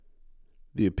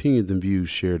The opinions and views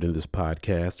shared in this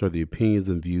podcast are the opinions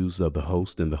and views of the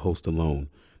host and the host alone.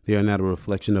 They are not a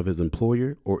reflection of his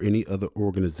employer or any other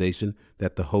organization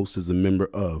that the host is a member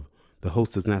of. The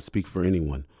host does not speak for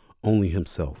anyone, only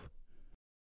himself.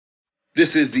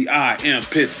 This is the I Am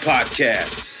Pitts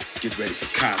podcast. Get ready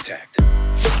for contact.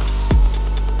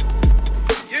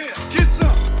 Yeah, get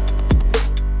some.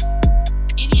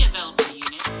 Any available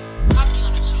unit. Copy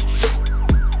on a shooting.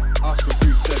 Oscar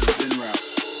 37 en route.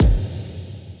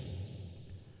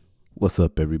 What's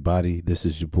up, everybody? This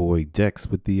is your boy Dex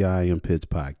with the I Am Pitts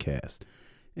podcast,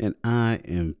 and I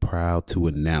am proud to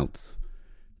announce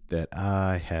that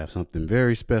I have something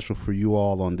very special for you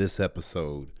all on this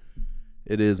episode.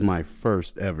 It is my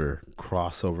first ever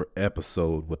crossover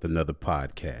episode with another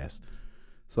podcast.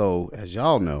 So, as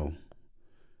y'all know,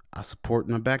 I support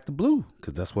and I back the blue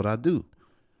because that's what I do.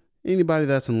 Anybody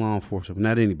that's in law enforcement,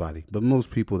 not anybody, but most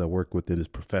people that work within this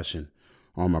profession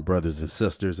are my brothers and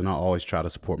sisters, and I always try to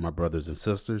support my brothers and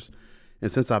sisters.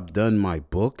 And since I've done my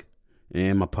book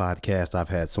and my podcast, I've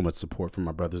had so much support from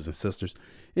my brothers and sisters.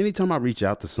 Anytime I reach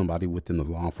out to somebody within the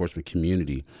law enforcement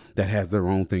community that has their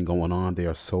own thing going on, they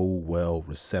are so well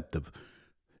receptive,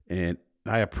 and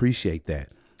I appreciate that.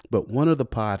 But one of the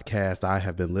podcasts I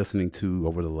have been listening to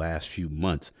over the last few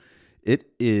months, it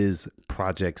is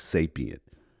Project Sapient.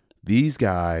 These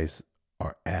guys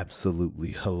are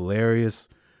absolutely hilarious.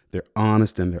 They're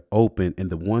honest and they're open. And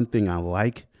the one thing I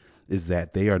like is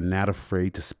that they are not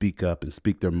afraid to speak up and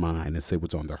speak their mind and say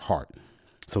what's on their heart.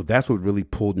 So that's what really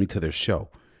pulled me to their show.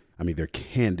 I mean, they're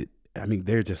candid. I mean,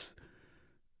 they're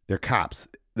cops.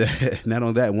 Not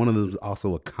only that, one of them is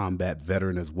also a combat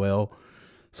veteran as well.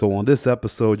 So on this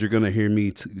episode, you're going to hear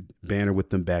me banter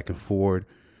with them back and forward.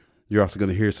 You're also going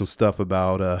to hear some stuff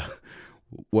about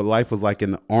what life was like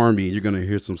in the Army. You're going to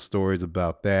hear some stories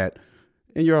about that.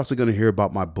 And you're also going to hear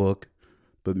about my book.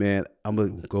 But, man, I'm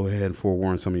going to go ahead and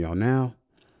forewarn some of y'all now.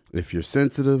 If you're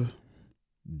sensitive,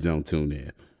 don't tune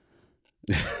in.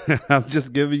 I'm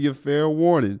just giving you fair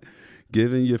warning.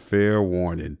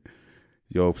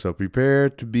 Yo, so prepare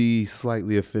to be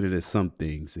slightly offended at some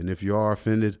things. And if you are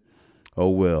offended,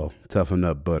 oh, well, toughen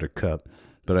up, buttercup.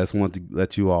 But I just want to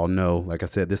let you all know, like I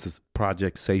said, this is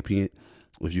Project Sapient.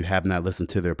 If you have not listened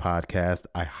to their podcast,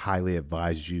 I highly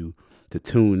advise you to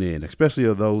tune in, especially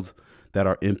of those that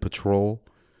are in patrol.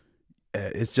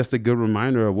 It's just a good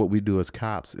reminder of what we do as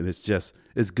cops. And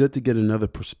it's good to get another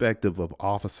perspective of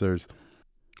officers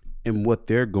and what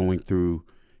they're going through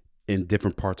in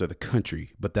different parts of the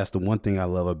country. But that's the one thing I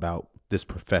love about this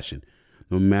profession.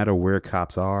 No matter where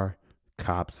cops are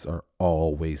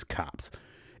always cops.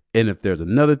 And if there's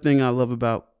another thing I love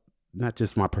about not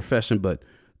just my profession, but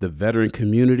the veteran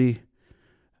community,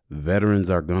 veterans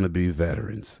are going to be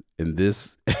veterans. And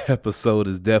this episode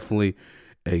is definitely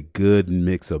a good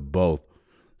mix of both.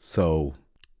 So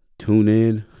tune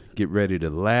in, get ready to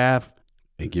laugh,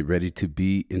 and get ready to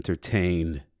be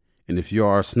entertained. And if you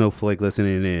are a snowflake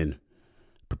listening in,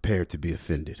 prepare to be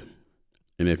offended.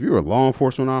 And if you're a law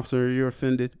enforcement officer and you're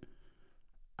offended,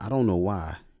 I don't know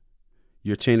why.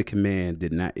 Your chain of command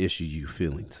did not issue you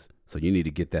feelings. So you need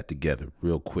to get that together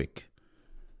real quick.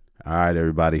 All right,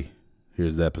 everybody.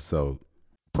 Here's the episode.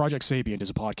 Project Sapient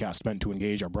is a podcast meant to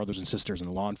engage our brothers and sisters in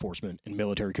the law enforcement and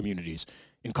military communities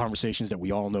in conversations that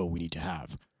we all know we need to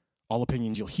have. All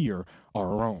opinions you'll hear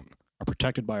are our own, are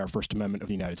protected by our First Amendment of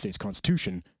the United States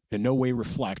Constitution, and in no way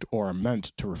reflect or are meant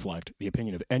to reflect the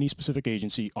opinion of any specific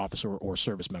agency, officer, or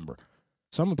service member.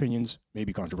 Some opinions may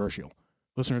be controversial.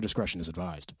 Listener discretion is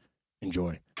advised.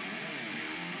 Enjoy.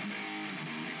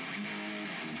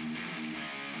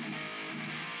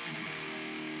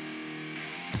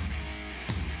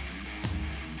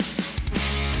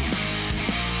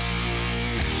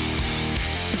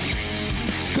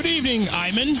 Good evening,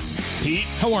 Iman. Pete,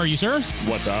 How are you, sir?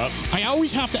 what's up? I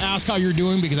always have to ask how you're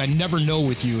doing because I never know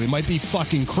with you. It might be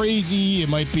fucking crazy. It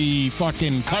might be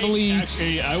fucking cuddly. I'll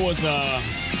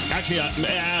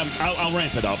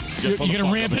ramp it up. You're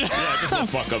gonna ramp it up? Yeah, just for the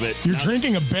fuck of it. You're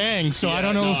drinking a bang, so I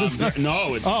don't know if it's...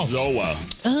 No, it's Zoa.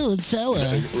 Oh, it's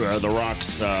Zoa. The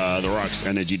Rocks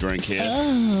energy drink here.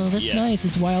 Oh, that's Yeah. nice.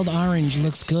 It's wild orange.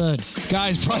 Looks good.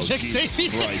 Guys, Project Jesus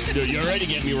Sapient. Christ, dude, you're already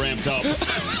getting me ramped up.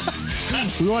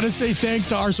 We want to say thanks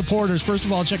to our supporters. First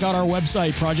of all, check out our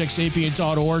website,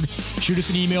 projectsapient.org. Shoot us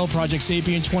an email,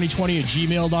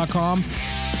 projectsapient2020@gmail.com.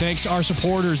 Thanks to our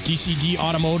supporters, DCD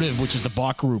Automotive, which is the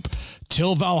Bach Group,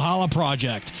 Till Valhalla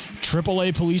Project,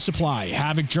 AAA Police Supply,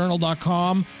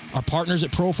 HavocJournal.com, our partners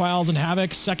at Profiles and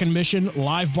Havoc, Second Mission,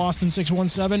 Live Boston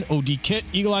 617, OD Kit,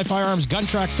 Eagle Eye Firearms, Gun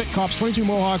Track, Fit Cops, 22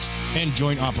 Mohawks, and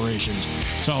Joint Operations.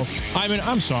 So,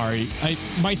 I'm sorry.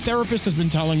 My therapist has been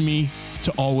telling me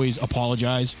to always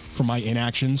apologize for my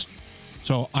inactions.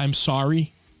 So I'm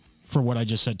sorry for what I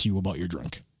just said to you about your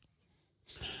drink.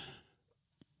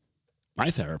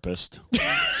 My therapist.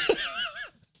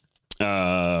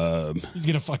 He's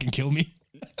going to fucking kill me.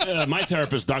 My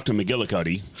therapist, Dr.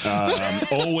 McGillicuddy,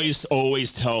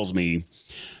 always tells me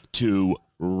to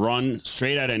run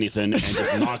straight at anything and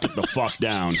just knock it the fuck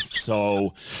down.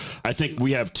 So I think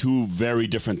we have two very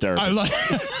different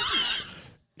therapists.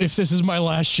 If this is my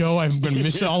last show, I'm going to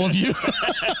miss all of you.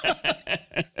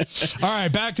 All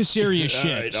right, back to serious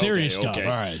shit. Right, serious stuff. okay.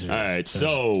 All right.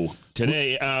 So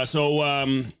today,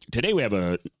 today we have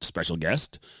a special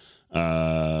guest,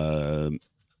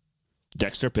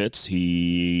 Dexter Pitts.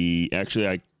 He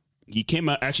emailed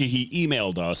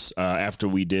us after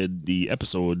we did the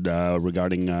episode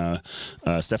regarding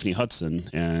Stephanie Hudson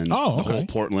and the whole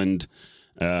Portland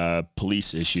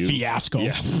police issue fiasco.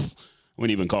 Yeah.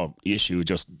 Wouldn't even call it issue,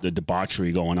 just the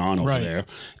debauchery going on over there.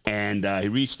 And he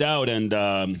reached out,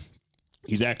 and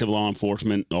he's active law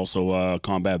enforcement, also a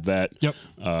combat vet. Yep.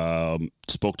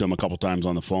 Spoke to him a couple times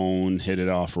on the phone, hit it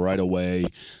off right away.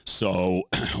 So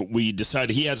we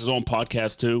decided he has his own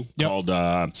podcast too, called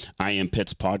I Am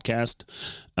Pitts Podcast.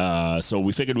 So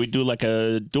we figured we'd do like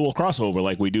a dual crossover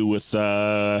like we do with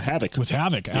Havoc. With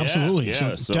Havoc, absolutely.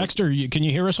 Yeah, so Dexter, can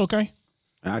you hear us okay?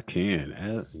 I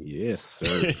can. Yes,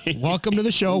 sir. Welcome to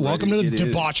the show. Welcome to the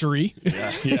debauchery.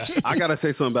 Yeah. I got to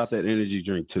say something about that energy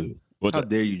drink, too. How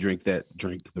dare you drink the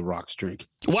Rock's drink?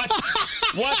 What?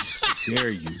 What? How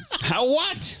dare you? How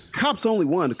what? Cops only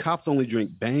one. The cops only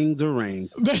drink bangs or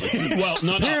rains. Well,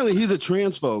 no. Apparently, he's a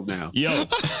transphobe now. Yo.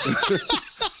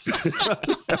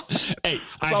 Hey,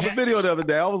 I saw the video the other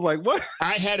day. I was like, what?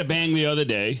 I had a bang the other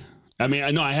day. I mean,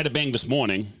 I know I had a bang this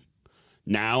morning.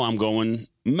 Now I'm going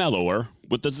mellower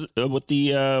with this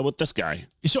guy.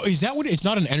 So is that what it's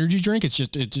not an energy drink? It's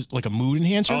just like a mood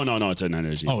enhancer. Oh no, it's an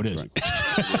energy. Oh, it is.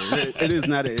 It is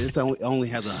not. It's only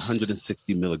has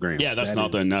 160 milligrams. Yeah, that's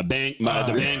nothing. The bang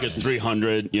is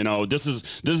 300. You know, this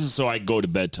is so I go to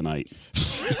bed tonight.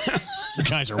 You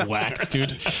guys are whacked,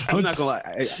 dude. I'm not gonna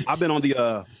lie. I've been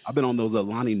on those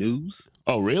Lonnie News.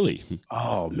 Oh really?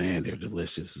 Oh man, they're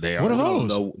delicious. They are. What are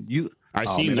those? I've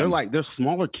seen them. They're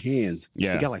smaller cans.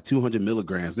 Yeah. They got like 200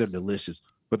 milligrams. They're delicious.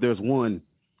 But there's one,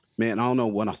 man, I don't know,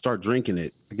 when I start drinking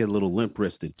it, I get a little limp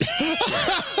wristed.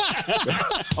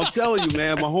 I'm telling you,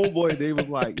 man, my homeboy, they was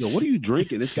like, yo, what are you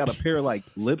drinking? It's got a pair of like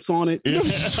lips on it.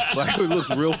 Like it looks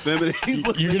real feminine.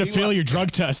 You're going to fail your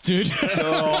drug test, dude.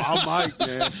 Oh, I'm like,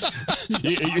 man.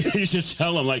 You should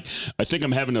tell him, like, I think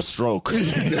I'm having a stroke.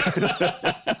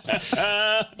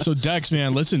 So Dex,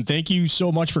 man, listen, thank you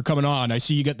so much for coming on. I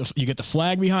see you get the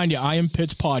flag behind you. I Am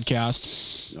Pitts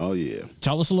Podcast. Oh yeah.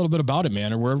 Tell us a little bit about it,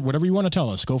 man, or whatever you want to tell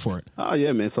us. Go for it. Oh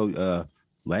yeah, man. So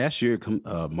last year,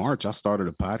 March, I started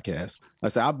a podcast. Like I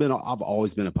said, I've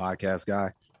always been a podcast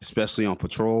guy, especially on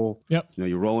patrol. Yep. You know,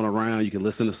 you're rolling around, you can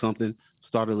listen to something.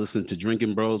 Started listening to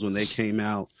Drinking Bros when they came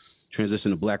out.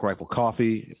 Transitioned to Black Rifle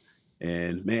Coffee,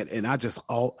 and man, and I just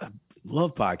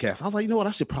love podcasts. I was like, you know what? I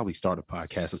should probably start a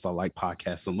podcast since I like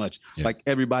podcasts so much. Yeah. Like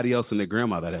everybody else and their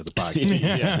grandma that has a podcast.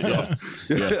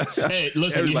 Yeah. Hey,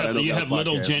 listen, you have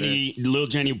little Jenny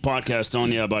podcast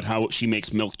on you about how she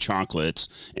makes milk chocolates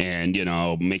and, you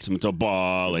know, makes them into a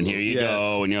ball, and here you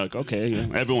go. And you're like, okay, yeah,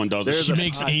 everyone does it. She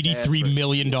makes $83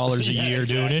 million a year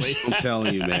doing it. I'm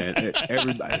telling you, man.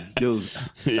 Everybody, dude.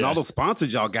 And all those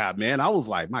sponsors y'all got, man. I was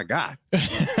like, my God.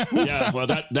 Yeah, well,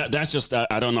 that's just,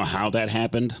 I don't know how that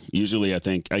happened. Usually, I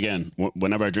think, again,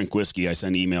 whenever I drink whiskey, I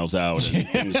send emails out and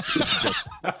things just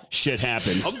shit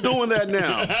happens. I'm doing that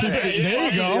now. There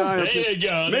you go. There you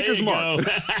go. Maker's Mark.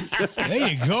 There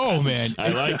you go, man.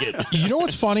 I like it. You know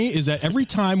what's funny is that every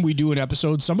time we do an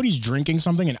episode, somebody's drinking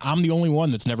something, and I'm the only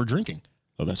one that's never drinking.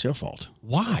 Oh, that's your fault.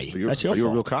 Why? That's your fault. Are you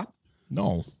a real cop?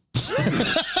 No.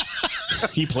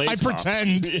 He plays I cop.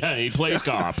 Pretend. Yeah, he plays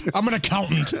cop. I'm an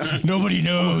accountant. Nobody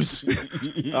knows.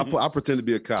 I pretend to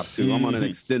be a cop too. I'm on an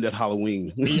extended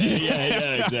Halloween.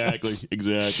 Yeah,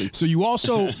 exactly. So you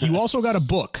also got a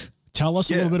book. Tell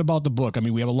us a little bit about the book. I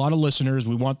mean, we have a lot of listeners.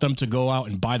 We want them to go out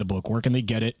and buy the book. Where can they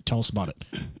get it? Tell us about it.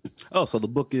 Oh, so the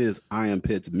book is I Am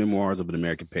Pitts, Memoirs of an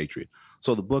American Patriot.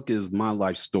 So the book is my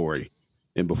life story.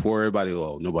 And before everybody,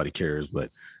 well, nobody cares, but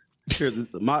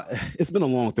it's been a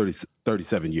long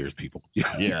 37 years, people.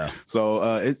 Yeah. So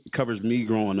it covers me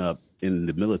growing up in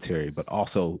the military, but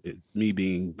also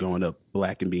me growing up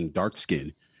black and being dark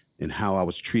skinned and how I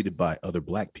was treated by other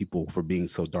black people for being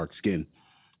so dark skinned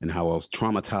and how I was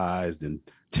traumatized and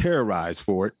terrorized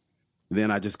for it. Then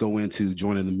I just go into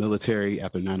joining the military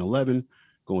after 9/11,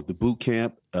 going to boot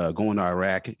camp, going to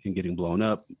Iraq and getting blown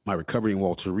up, my recovery in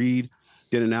Walter Reed,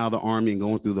 getting out of the Army and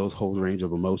going through those whole range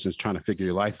of emotions, trying to figure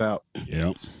your life out.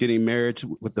 Yeah. Getting married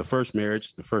with the first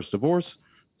marriage, the first divorce,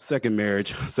 second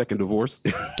marriage, second divorce.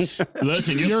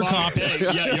 Listen, you're a cop. Hey,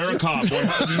 yeah, you're a cop.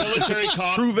 Military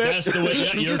cop. True vet. That's the way.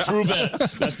 Yeah, you're a true vet.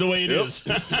 That's the way it is.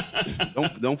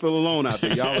 Don't feel alone out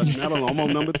there. Y'all are not alone. I'm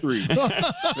on number 3.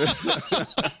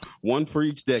 One for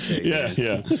each decade. Yeah,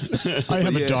 yeah. I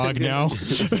have a dog now.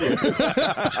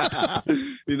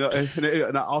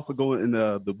 And I also go in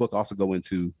the book also go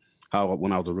into how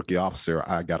when I was a rookie officer,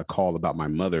 I got a call about my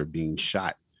mother being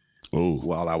shot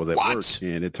while I was at work.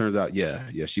 And it turns out,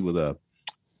 she was a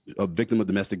victim of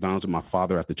domestic violence with my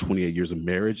father after 28 years of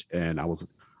marriage. And I was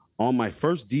on my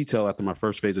first detail after my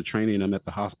first phase of training. I'm at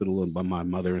the hospital and by my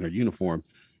mother in her uniform,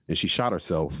 and she shot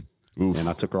herself. Oof. And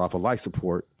I took her off of life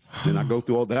support. Then I go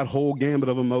through all that whole gambit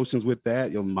of emotions with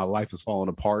that. My life is falling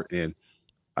apart, and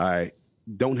I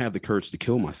don't have the courage to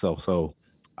kill myself. So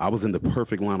I was in the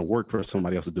perfect line of work for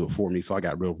somebody else to do it for me. So I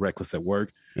got real reckless at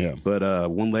work. Yeah. But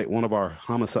one of our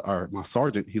my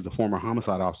sergeant, he's a former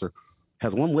homicide officer,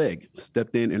 has one leg,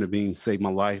 stepped in, intervened, saved my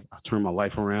life. I turned my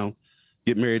life around,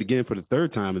 get married again for the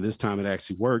third time. And this time it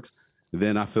actually works. And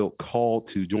then I felt called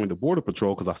to join the Border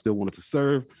Patrol because I still wanted to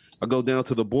serve. I go down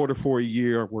to the border for a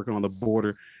year, working on the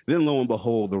border. Then lo and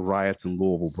behold, the riots in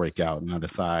Louisville break out. And I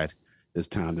decide it's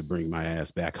time to bring my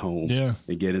ass back home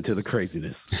and get into the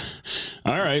craziness.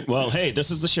 All right. Well, hey,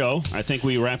 this is the show. I think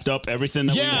we wrapped up everything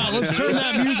that we wanted. Let's turn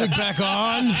that music back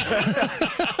on.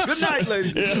 Good night,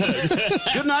 ladies.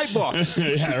 Good night, boss.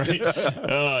 Yeah, right.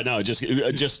 No,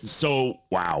 just so,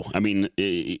 wow. I mean,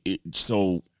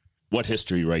 so what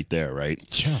history right there, right?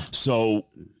 Yeah. So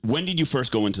when did you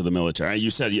first go into the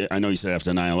military? I know you said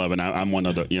after 9/11. I'm one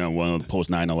of the post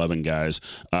 9/11 guys.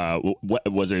 What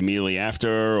was it immediately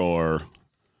after or?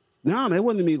 No, man, it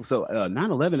wasn't immediately. So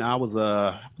 9/11, I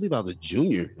believe I was a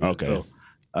junior. Okay. So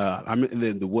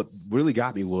what really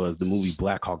got me was the movie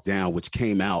Black Hawk Down, which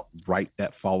came out right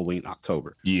that following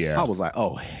October. Yeah. I was like,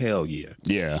 oh hell yeah.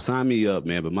 Yeah. Sign me up,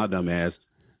 man. But my dumb ass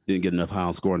didn't get enough high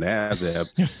on scoring the ASVAB.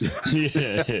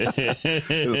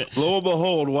 Lo and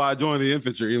behold, why I joined the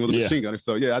infantry and was a machine gunner.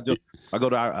 So I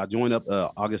joined up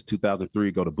August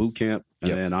 2003, go to boot camp,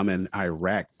 and then I'm in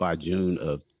Iraq by June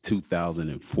of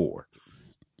 2004.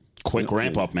 Quick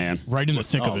ramp up, man. Right in the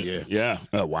thick of it. Yeah.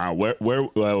 Wow. Where?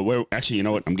 Actually, you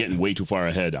know what? I'm getting way too far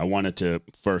ahead. I wanted to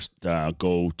first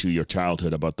go to your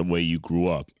childhood about the way you grew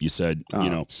up. You said,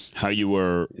 how you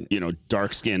were,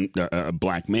 dark skinned,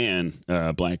 black man,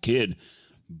 black kid,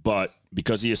 but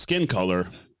because of your skin color,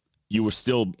 you were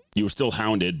still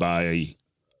hounded by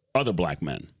other black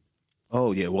men.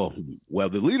 Oh yeah, well,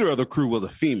 the leader of the crew was a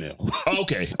female.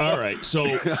 Okay, all right. So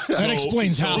that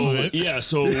explains half of it. Yeah.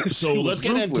 So let's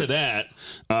get into that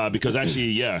because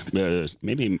actually,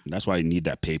 maybe that's why I need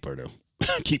that paper to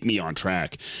keep me on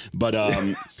track. But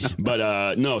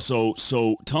no.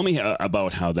 So tell me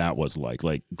about how that was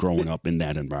like growing up in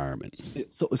that environment.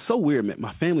 So it's so weird, man.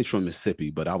 My family's from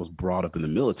Mississippi, but I was brought up in the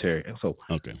military. So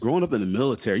growing up in the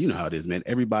military, you know how it is, man.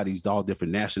 Everybody's all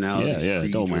different nationalities,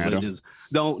 creeds, don't matter. religions.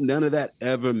 None of that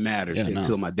ever mattered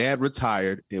until my dad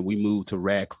retired and we moved to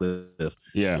Radcliffe.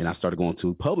 Yeah, and I started going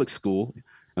to public school.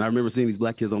 And I remember seeing these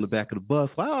black kids on the back of the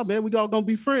bus. Like, oh, man, we all going to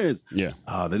be friends. Yeah.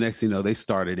 The next thing you know, they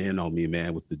started in on me,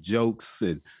 man, with the jokes.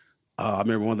 And I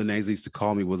remember one of the names they used to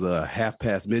call me was half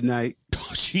past midnight.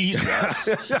 Oh, Jesus.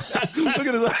 Look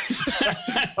at this.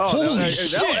 Holy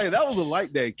shit. That was a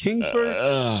light day. Kingsford.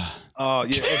 Oh,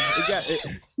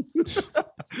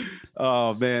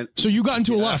 man. So you got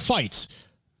into a lot of fights.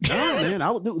 No, man.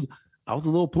 I was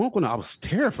a little punk when I was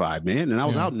terrified, man. And I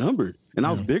was outnumbered. And I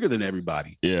was bigger than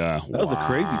everybody. Yeah. That was the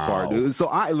crazy part, dude. So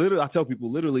I tell people,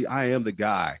 I am the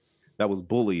guy that was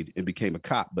bullied and became a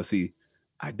cop. But see,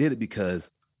 I did it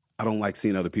because I don't like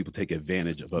seeing other people take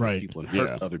advantage of other people and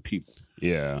hurt other people.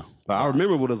 Yeah. I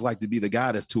remember what it's like to be the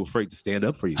guy that's too afraid to stand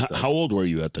up for yourself. How old were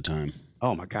you at the time?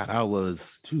 Oh, my God. I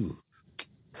was that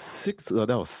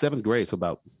was seventh grade. So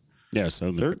about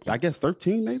so I guess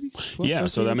 13 maybe. 12, yeah, 13,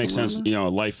 so that makes sense.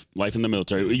 Life in the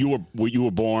military. You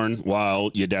were born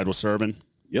while your dad was serving.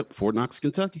 Yep, Fort Knox,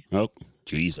 Kentucky. Oh,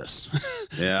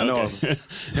 Jesus. Yeah, I know.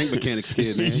 Tank mechanics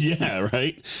kid, man. Yeah,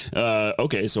 right.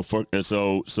 Okay,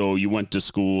 so you went to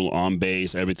school on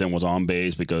base. Everything was on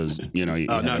base because no. He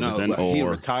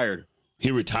retired.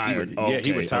 He retired.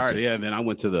 He retired. Okay. Yeah, and then I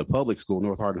went to the public school,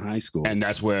 North Hardin High School, and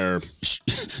that's where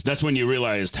That's when you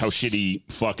realized how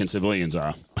shitty fucking civilians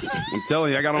are. I'm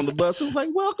telling you, I got on the bus. It was like,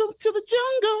 welcome to the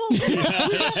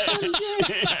jungle.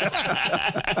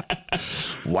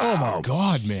 Wow. Oh my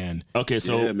God, man. Okay,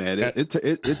 so Yeah, man, it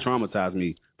traumatized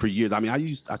me for years. I mean,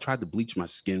 I tried to bleach my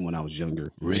skin when I was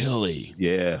younger. really,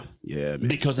 Yeah, man.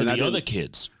 because of And I the didn't- other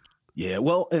kids. Yeah,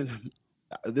 well, and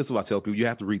this is what I tell people: you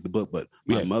have to read the book. But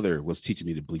my Yeah. mother was teaching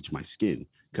me to bleach my skin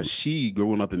because she,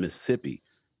 growing up in Mississippi,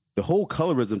 the whole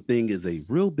colorism thing is a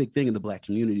real big thing in the Black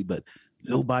community, but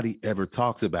nobody ever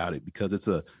talks about it because it's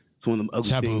one of them ugly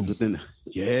Taboo. things within.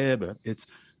 Yeah, but it's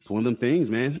one of them things,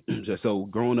 man. So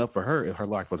growing up for her, her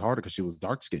life was harder because she was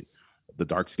dark skinned. The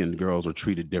dark skinned girls were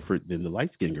treated different than the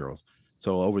light skinned girls.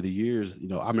 So over the years,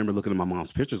 I remember looking at my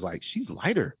mom's pictures, like she's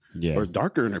lighter Yeah. or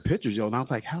darker in her pictures, and I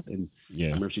was like, how? And I Yeah,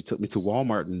 remember she took me to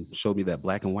Walmart and showed me that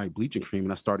black and white bleaching cream,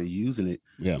 and I started using it,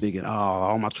 yeah, thinking, oh,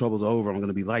 all my troubles are over. I'm going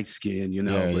to be light skinned, yeah,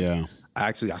 But yeah.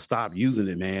 I stopped using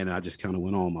it, man, and I just kind of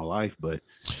went on my life. But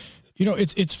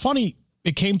It's funny.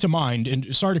 It came to mind,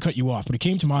 and sorry to cut you off, but it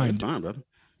came to it's mind. fine, brother.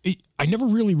 I never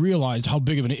really realized how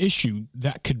big of an issue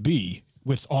that could be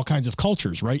with all kinds of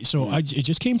cultures, right? So it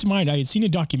just came to mind. I had seen a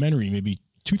documentary maybe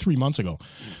 2-3 months ago.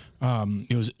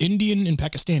 It was Indian and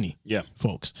Pakistani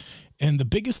folks. And the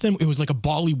biggest thing, it was like a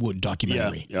Bollywood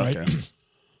documentary, Yeah, right? okay.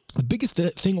 The biggest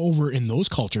thing over in those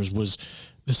cultures was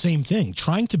the same thing,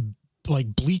 trying to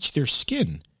like bleach their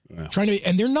skin. Yeah.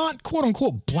 And they're not quote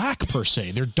unquote black per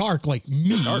se. They're dark like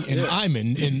me and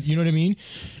Iman, and you know what I mean?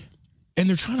 And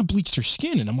they're trying to bleach their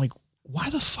skin. And I'm like, why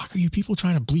the fuck are you people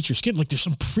trying to bleach your skin? Like there's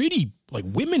some pretty like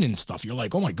women and stuff. You're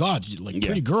like, oh my God, you're like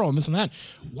pretty girl and this and that.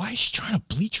 Why is she trying to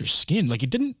bleach her skin? Like it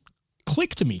didn't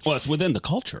click to me. Well, it's within the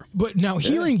culture. But now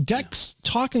hearing Dex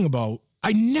talking about,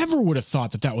 I never would have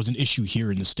thought that was an issue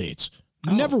here in the States.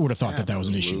 Never would have thought that was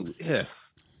an issue. Absolutely.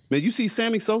 Yes. Man, you see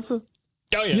Sammy Sosa?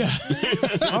 Oh yeah,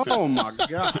 Oh my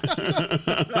God.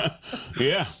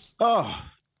 yeah. Oh,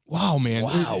 Wow, man.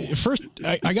 Wow. First,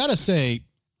 I got to say,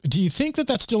 do you think that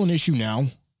that's still an issue now?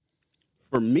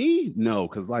 for me, no,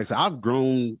 because like I said, I've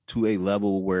grown to a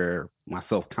level where my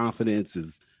self-confidence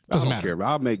is Doesn't I don't matter. care.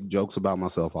 I'll make jokes about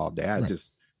myself all day. Right. At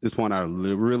this point, I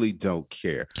really don't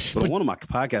care. But on one of my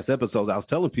podcast episodes, I was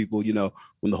telling people,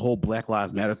 when the whole Black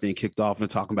Lives Matter thing kicked off and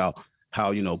talking about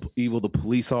how, evil the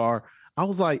police are, I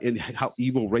was like, and how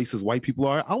evil racist white people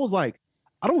are. I was like,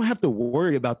 I don't have to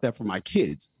worry about that for my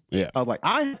kids. Yeah. I was like,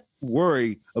 I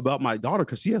worry about my daughter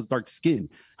because she has dark skin,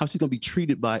 how she's going to be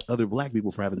treated by other Black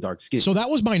people for having dark skin. So that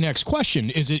was my next question.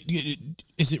 Is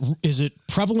it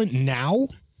prevalent now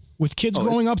with kids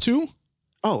growing up too?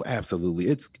 Oh, absolutely.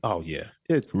 It's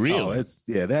Really?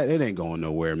 That it ain't going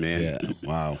nowhere, man. Yeah.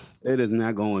 Wow. It is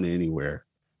not going anywhere.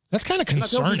 That's kind of And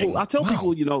concerning. I tell Wow.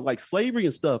 people, like slavery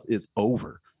and stuff is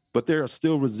over, but there are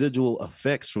still residual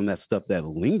effects from that stuff that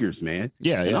lingers, man.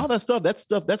 Yeah. And Yeah. all that stuff,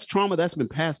 that's trauma that's been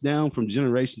passed down from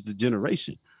generations to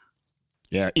generation.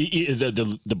 Yeah.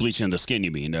 The bleaching of the skin,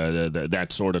 you mean? That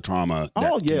sort of trauma.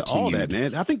 Oh yeah, all that,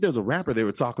 continued. man. I think there's a rapper they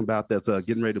were talking about that's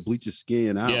getting ready to bleach his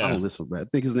skin. I don't listen to rap. I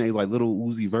think his name's like Little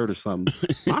Uzi Vert or something.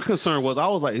 My concern was, I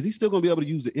was like, is he still gonna be able to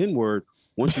use the N-word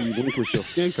once you relinquish your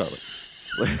skin color?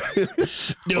 Or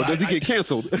does he get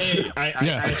canceled?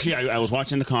 I was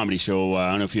watching the comedy show.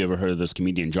 I don't know if you ever heard of this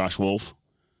comedian, Josh Wolf.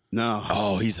 No.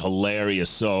 Oh, he's hilarious.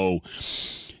 So,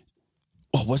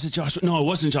 was it Josh? No, it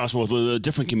wasn't Josh Wolf. It was a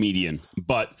different comedian.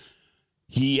 But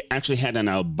he actually had an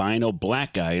albino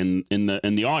black guy in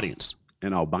the audience.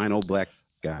 An albino black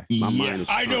guy. My mind is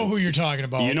I know who you're talking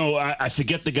about. I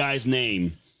forget the guy's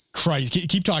name. Christ,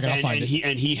 keep talking. I'll find it.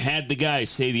 He had the guy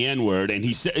say the N-word, and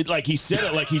he said it like he's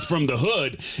from the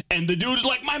hood, and the dude's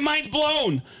like, my mind's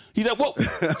blown. He's like,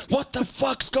 what the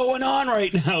fuck's going on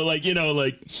right now? Like,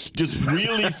 just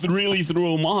really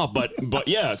threw him off. But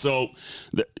yeah, so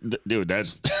dude,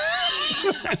 that's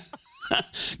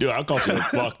dude, I'll call you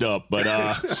fucked up. But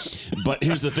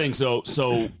here's the thing.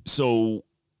 So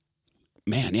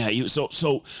man, yeah.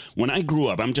 So when I grew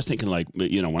up, I'm just thinking like,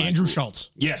 when Andrew Schultz.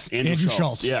 Yes, Andrew Andrew Schultz.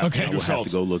 Schultz. Yeah, Okay. Andrew I will have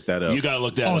Schultz. to go look that up. You gotta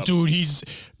look that Oh, up. dude,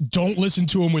 don't listen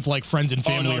to him with like friends and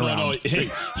family no. around.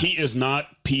 Hey, he is not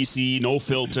PC, no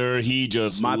filter. He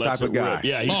just My lets type of it guy. rip.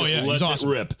 Yeah, he Oh, just yeah, he's lets awesome.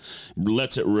 it rip.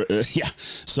 Lets it rip. Yeah.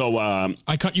 So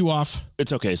I cut you off.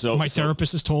 it's okay. So My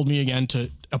therapist has told me again to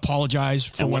apologize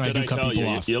for and when what I did do cut tell people you?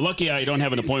 off. You're lucky I don't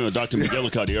have an appointment with Dr.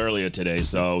 McGillicuddy earlier today.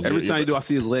 So Every time you do, I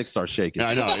see his legs start shaking.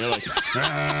 I know. You're like,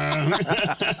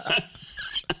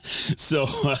 so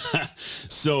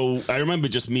I remember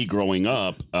just me growing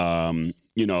up,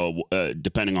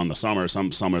 depending on the summer,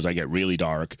 some summers I get really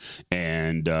dark,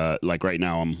 and like right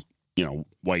now I'm,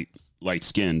 white, light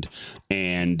skinned,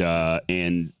 and I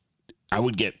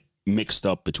would get mixed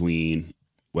up between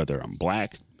whether I'm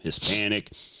black, Hispanic,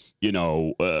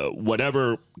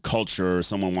 whatever culture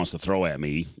someone wants to throw at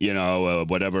me,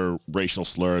 whatever racial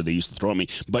slur they used to throw at me.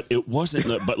 But it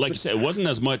wasn't, but like you said, it wasn't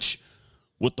as much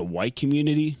with the white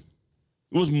community.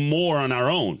 It was more on our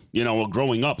own,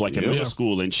 growing up, like in middle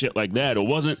school and shit like that. It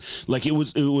wasn't like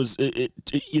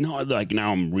like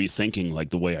now I'm rethinking like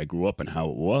the way I grew up and how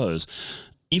it was.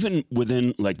 Even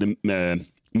within like the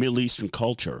Middle Eastern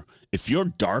culture, if you're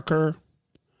darker,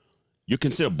 you're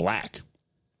considered black.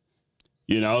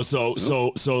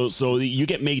 So you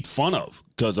get made fun of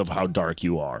because of how dark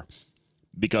you are.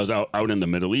 Because out in the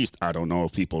Middle East, I don't know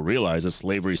if people realize that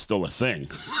slavery is still a thing.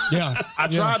 Yeah. I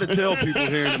try to tell people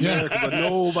here in America, but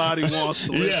nobody wants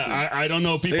to listen. Yeah, I don't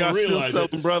know if people they are realize still it.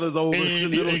 selling brothers over in the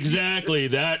Middle East. Exactly.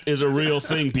 That is a real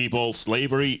thing, people.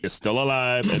 Slavery is still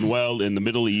alive and well in the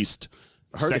Middle East.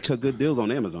 I heard they took good deals on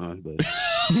Amazon, but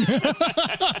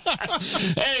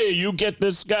hey, you get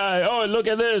this guy. Oh, look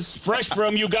at this, fresh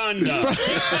from Uganda.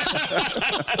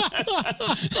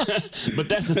 But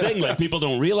that's the thing, like people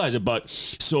don't realize it. But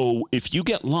so if you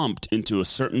get lumped into a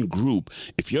certain group,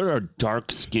 if you're a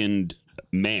dark-skinned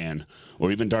man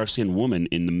or even dark-skinned woman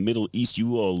in the Middle East, you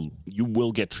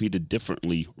will get treated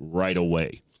differently right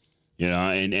away.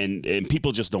 And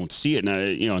people just don't see it.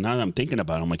 And, now that I'm thinking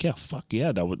about it, I'm like, yeah, fuck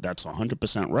yeah, that's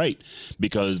 100% right.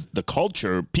 Because the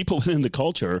culture, people within the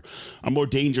culture are more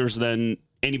dangerous than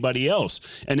anybody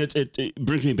else. And it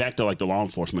brings me back to like the law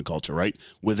enforcement culture, right?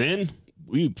 Within,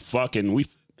 we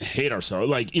hate ourselves,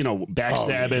 like,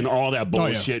 backstabbing, all that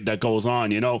bullshit that goes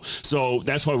on, So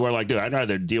that's why we're like, dude, I'd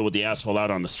rather deal with the asshole out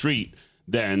on the street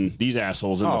than these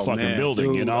assholes in the fucking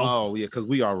building, dude. Oh yeah, because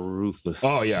we are ruthless.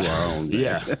 Oh yeah,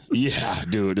 yeah,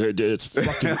 dude, it's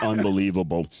fucking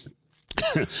unbelievable.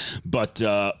 But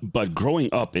growing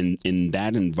up in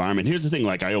that environment, here's the thing.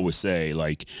 Like I always say,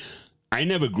 like I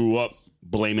never grew up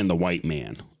blaming the white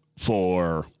man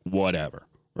for whatever,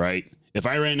 right? If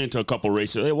I ran into a couple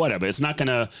races, whatever, it's not.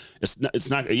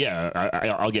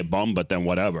 Yeah, I'll get bummed, but then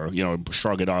whatever,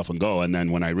 shrug it off and go. And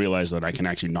then when I realized that I can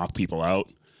actually knock people out,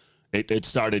 it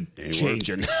started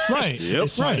changing. Right. It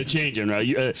started changing. Right?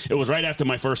 It was right after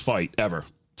my first fight ever.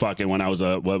 Fucking when I was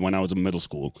in middle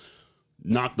school.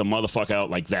 Knocked the motherfucker out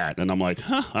like that, and I'm like,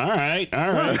 huh, all right,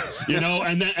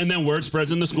 and then word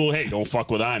spreads in the school, hey, don't fuck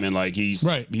with Iman, like he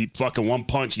fucking one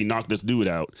punch, he knocked this dude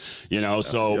out,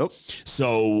 so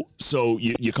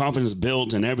your confidence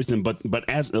builds and everything, but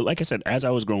as like I said, as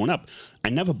I was growing up, I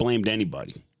never blamed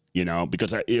anybody,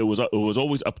 because it was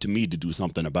always up to me to do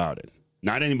something about it.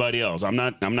 Not anybody else. I'm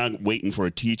not waiting for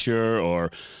a teacher or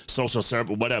social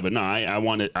service, whatever. No,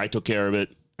 I took care of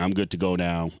it. I'm good to go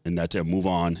now, and that's it. Move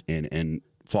on and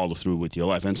follow through with your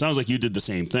life. And it sounds like you did the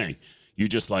same thing. You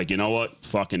just like, you know what?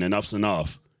 Fucking enough's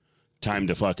enough. Time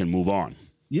to fucking move on.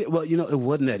 Yeah, well, it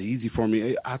wasn't that easy for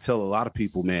me. I tell a lot of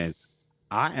people, man,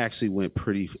 I actually went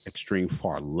pretty extreme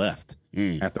far left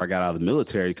after I got out of the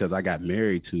military because I got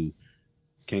married to,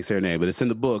 can't say her name, but it's in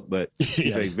the book, but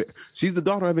she's the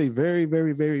daughter of a very,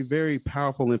 very, very, very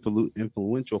powerful,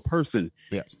 influential person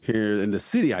here in the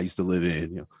city I used to live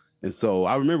in, And so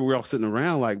I remember we were all sitting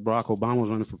around like Barack Obama was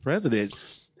running for president,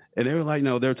 and they were like,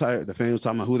 no, they're tired. The family was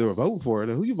talking about who they were voting for.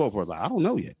 And who you vote for? I was like, I don't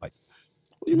know yet. Like,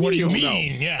 what do you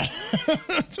mean? Yeah.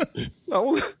 I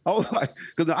was like,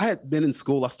 because I had been in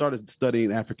school. I started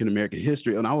studying African American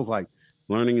history, and I was like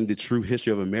learning the true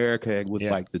history of America with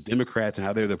like the Democrats and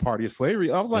how they're the party of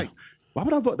slavery. I was like, why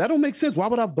would I vote? That don't make sense. Why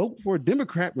would I vote for a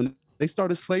Democrat when they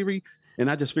started slavery? And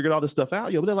I just figured all this stuff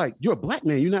out. But they're like, you're a black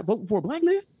man. You're not voting for a black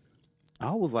man?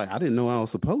 I was like, I didn't know I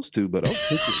was supposed to, but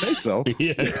since you say so.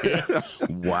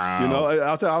 Wow.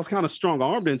 I was kind of strong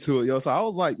armed into it. So I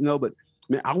was like, but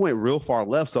man, I went real far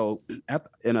left. So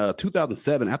in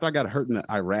 2007, after I got hurt in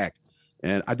Iraq,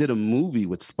 and I did a movie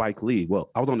with Spike Lee.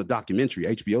 Well, I was on a documentary,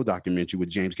 HBO documentary with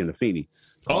James Gandolfini.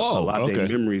 A lot of their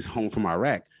memories home from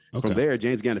Iraq. Okay. From there,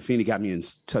 James Gandolfini got me in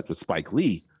touch with Spike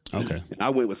Lee. Okay. And I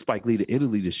went with Spike Lee to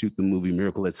Italy to shoot the movie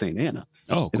Miracle at St. Anna.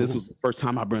 Oh, cool. And this was the first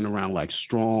time I've been around like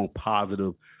strong,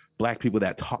 positive black people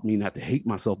that taught me not to hate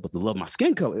myself, but to love my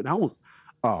skin color. And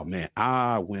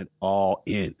I went all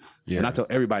in. Yeah. And I tell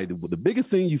everybody, the biggest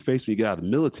thing you face when you get out of the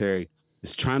military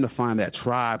is trying to find that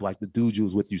tribe like the dude you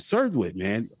was with, you served with,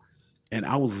 man. And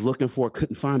I was looking for it,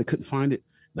 couldn't find it.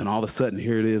 Then all of a sudden,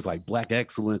 here it is, like black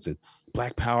excellence and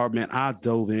black power, man. I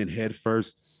dove in head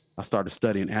first. I started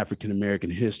studying African-American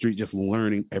history, just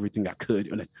learning everything I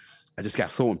could. And I just got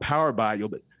so empowered by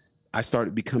it, but I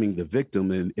started becoming the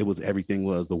victim, and everything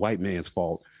was the white man's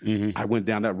fault. Mm-hmm. I went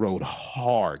down that road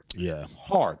hard. Yeah.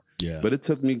 But it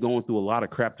took me going through a lot of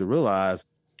crap to realize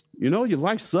your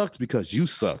life sucks because you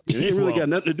suck. It ain't really got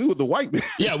nothing to do with the white man.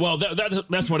 Yeah, well,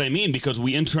 that's what I mean, because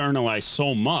we internalize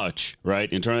so much,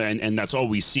 right? And that's all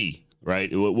we see, right?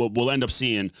 We'll end up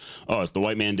seeing, oh, it's the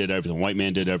white man did everything, white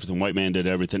man did everything, white man did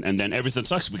everything, and then everything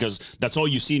sucks because that's all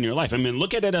you see in your life. I mean,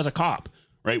 look at it as a cop,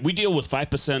 right? We deal with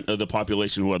 5% of the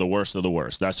population who are the worst of the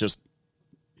worst. That's just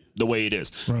the way it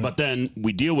is. Right. But then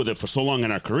we deal with it for so long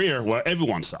in our career where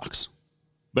everyone sucks.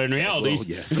 But in reality,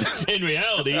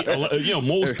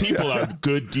 most people are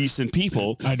good, decent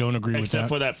people. I don't agree with that. Except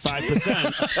for that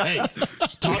 5%. Hey,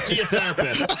 talk to your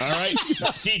therapist, all right?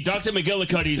 See, Dr.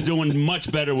 McGillicuddy's doing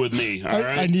much better with me, all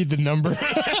right? I need the number.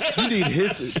 You need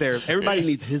his therapy. Everybody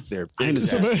needs his therapy.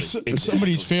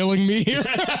 Somebody's failing me here.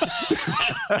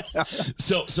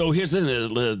 So here's the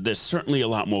thing. There's certainly a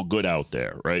lot more good out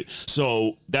there, right?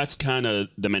 So that's kind of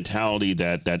the mentality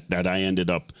that I ended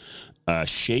up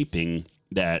shaping.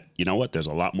 That, you know what, there's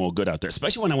a lot more good out there,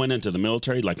 especially when I went into the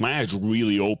military. Like, my eyes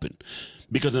really open,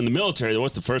 because in the military,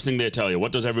 what's the first thing they tell you?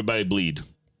 What does everybody bleed?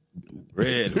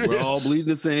 Red. We're all bleeding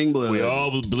the same blood. We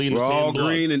all bleeding the same blood. We're all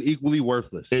green and equally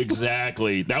worthless.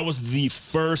 Exactly. That was the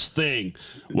first thing.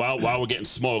 While we're getting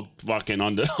smoked, fucking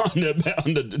on the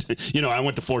I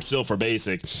went to Fort Sill for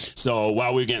basic. So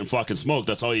while we were getting fucking smoked,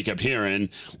 that's all you kept hearing.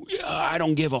 I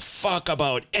don't give a fuck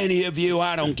about any of you.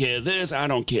 I don't care this. I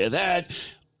don't care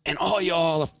that. And all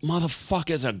y'all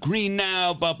motherfuckers are green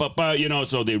now,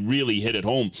 so they really hit it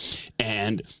home.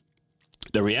 And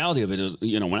the reality of it is,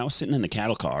 when I was sitting in the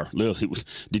cattle car,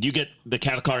 did you get the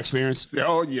cattle car experience?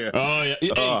 Oh, yeah. Oh, yeah.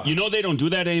 Hey, they don't do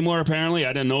that anymore, apparently.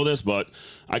 I didn't know this, but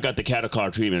I got the cattle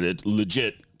car treatment. It's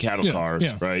legit cattle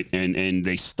cars, right? And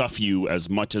they stuff you as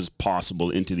much as possible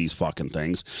into these fucking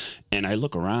things. And I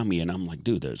look around me, and I'm like,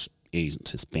 dude, there's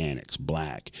Asians, Hispanics,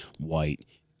 black, white,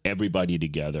 everybody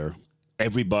together.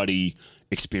 Everybody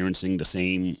experiencing the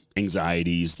same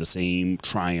anxieties, the same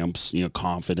triumphs,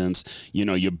 confidence.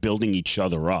 You're building each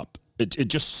other up. It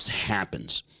just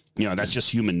happens. That's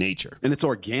just human nature. And it's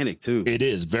organic, too. It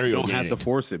is very organic. You don't have to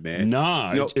force it, man.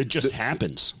 No, it just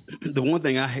happens. The one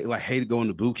thing I hate going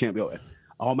to boot camp.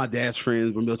 All my dad's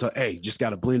friends were military. Hey, just got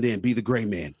to blend in. Be the gray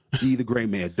man. Be the gray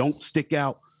man. Don't stick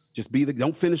out. Just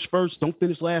don't finish first. Don't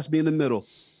finish last. Be in the middle.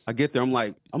 I get there. I'm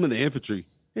like, I'm in the infantry.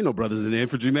 Ain't no brothers in the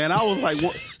infantry, man. I was like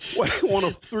one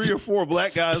of 3 or 4r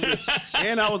black guys,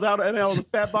 and I was a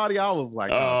fat body. I was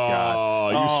like, oh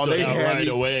God! You stood out right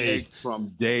away from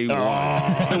day one.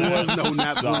 There was no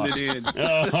not blended in.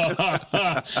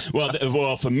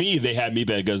 Well, for me, they had me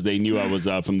because they knew I was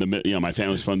from my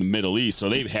family's from the Middle East, so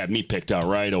they had me picked out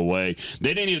right away.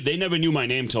 They never knew my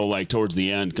name till like towards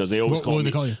the end, because they always called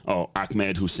me. Call you? Oh,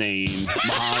 Ahmed Hussein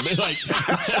Muhammad.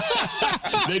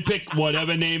 They pick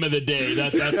whatever name of the day.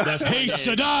 That's hey,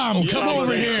 Saddam, come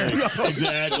over here.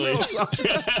 Exactly.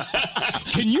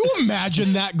 Can you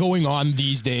imagine that going on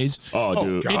these days? Oh,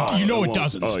 dude. It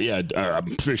doesn't. Oh, yeah. I'm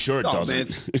pretty sure it doesn't.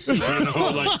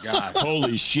 God.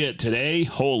 Holy shit. Today,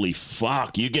 holy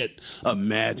fuck. You get...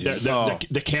 Imagine.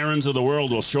 The Karens of the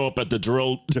world will show up at the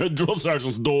drill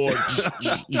sergeant's door.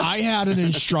 I had an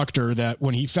instructor that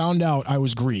when he found out I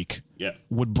was Greek,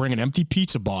 would bring an empty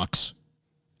pizza box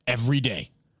every day.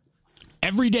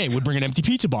 Every day would bring an empty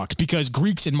pizza box, because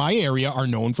Greeks in my area are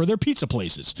known for their pizza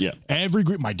places. Yeah. Every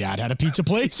Greek, my dad had a pizza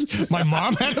place. My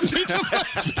mom had a pizza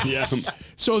place. Yeah.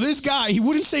 So this guy, he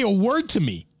wouldn't say a word to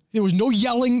me. There was no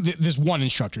yelling. This one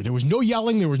instructor, there was no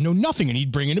yelling. There was no nothing. And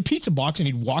he'd bring in a pizza box and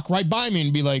he'd walk right by me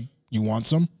and be like, "You want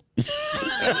some?" The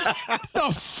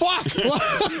fuck?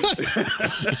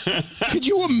 Could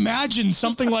you imagine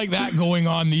something like that going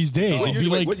on these days?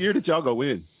 What year did y'all go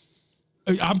in?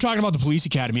 I'm talking about the police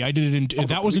academy. I did it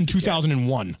that was in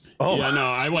 2001. Oh yeah, no,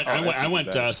 I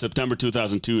went September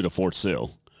 2002 to Fort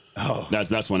Sill. Oh,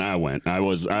 that's when I went. I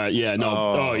was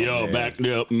back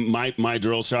my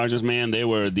drill sergeants, man, they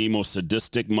were the most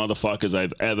sadistic motherfuckers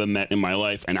I've ever met in my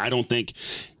life, and I don't think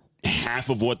half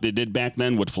of what they did back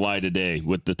then would fly today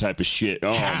with the type of shit.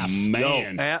 Oh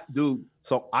man, dude.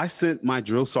 So I sent my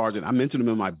drill sergeant. I mentioned him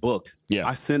in my book. Yeah,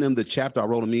 I sent him the chapter I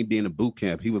wrote of me being in boot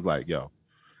camp. He was like, "Yo,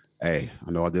 hey,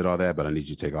 I know I did all that, but I need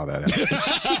you to take all that out."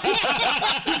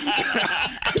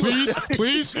 Please.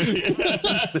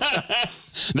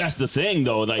 That's the thing,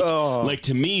 though. Like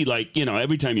to me,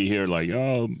 every time you hear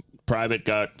private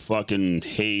got fucking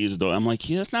hazed, I'm like,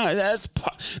 yeah,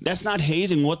 that's not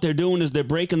hazing. What they're doing is they're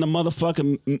breaking the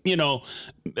motherfucking,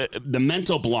 the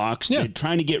mental blocks. Yeah. They're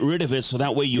trying to get rid of it so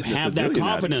that way you have that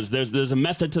confidence. There's a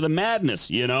method to the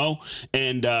madness,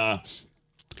 and.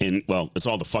 And well, it's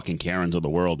all the fucking Karens of the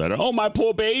world that are, oh, my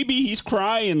poor baby, he's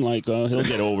crying. He'll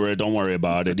get over it. Don't worry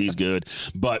about it. He's good.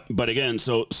 But again,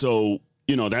 so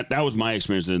you know, that was my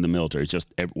experience in the military. It's just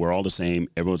we're all the same.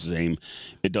 Everyone's the same.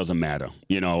 It doesn't matter.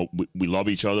 You know, we love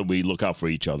each other. We look out for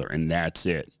each other, and that's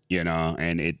it. You know,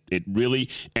 and it really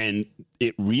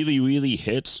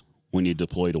hits when you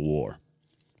deploy to war.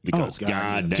 Because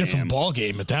goddamn, different ball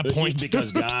game at that point.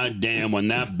 Because goddamn, when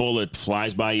that bullet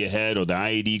flies by your head, or the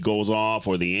IED goes off,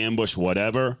 or the ambush,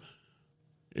 whatever,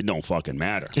 it don't fucking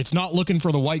matter. It's not looking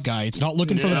for the white guy. It's not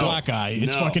looking for the black guy.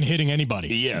 It's fucking hitting anybody.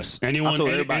 Yes, anyone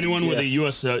with a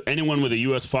U.S.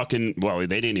 fucking, well,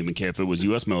 they didn't even care if it was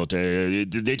U.S. military.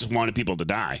 They just wanted people to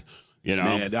die. You know,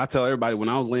 man, I tell everybody, when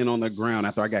I was laying on the ground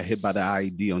after I got hit by the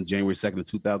IED on January 2nd of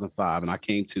 2005, and I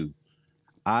came to,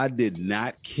 I did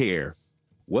not care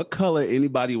what color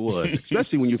anybody was,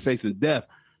 especially when you're facing death.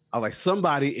 I was like,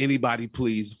 somebody, anybody,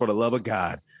 please, for the love of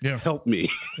God, help me.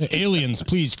 Aliens,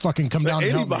 please fucking come down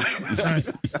and help me.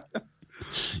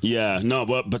 Yeah, no,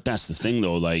 but that's the thing,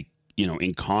 though. Like, you know,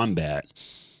 in combat,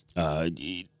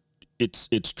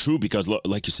 it's true because,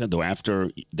 like you said, though,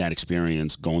 after that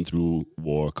experience going through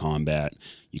war, combat,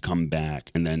 you come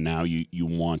back, and then now you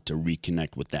want to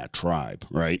reconnect with that tribe,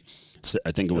 right? So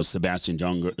I think it was Sebastian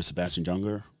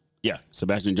Junger. Yeah,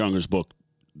 Sebastian Junger's book,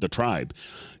 The Tribe.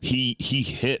 He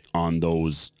hit on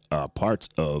those parts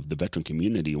of the veteran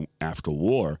community after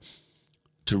war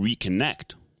to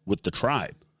reconnect with the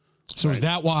tribe. So is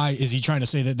that why? Is he trying to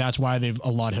say that that's why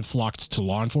a lot have flocked to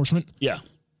law enforcement? Yeah,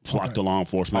 flocked to law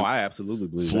enforcement. Oh, I absolutely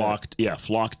believe flocked. that. Yeah,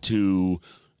 flocked to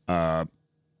more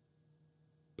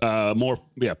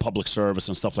public service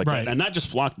and stuff like that, and not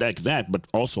just flocked like that, but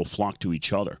also flocked to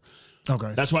each other.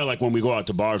 Okay. That's why, like, when we go out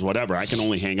to bars, whatever, I can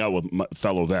only hang out with my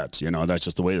fellow vets, you know, that's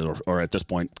just the way, or at this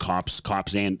point, cops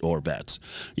and or vets,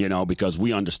 you know, because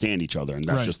we understand each other, and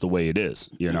that's just the way it is,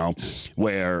 you know,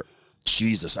 where,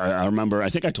 Jesus, I remember, I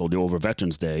think I told you, over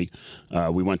Veterans Day,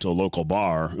 we went to a local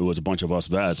bar. It was a bunch of us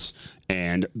vets,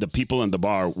 and the people in the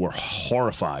bar were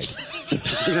horrified.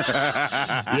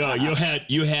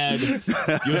 You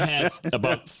had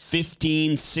about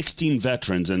 15, 16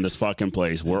 veterans in this fucking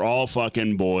place. We're all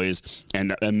fucking boys,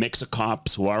 and a mix of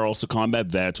cops who are also combat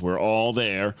vets. We're all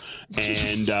there,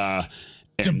 and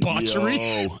debauchery.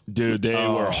 Dude, they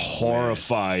were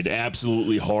horrified,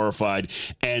 absolutely horrified,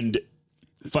 and.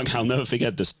 Fuck, I'll never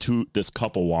forget this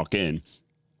couple walk in,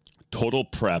 total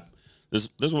prep. This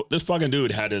fucking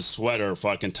dude had his sweater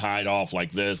fucking tied off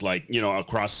like this, like, you know,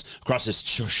 across his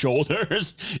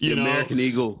shoulders. You know, American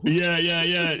Eagle. Yeah.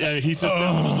 And he sits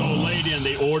down with this old lady, and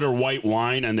they order white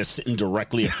wine, and they're sitting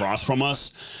directly across from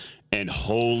us. And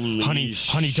holy honey,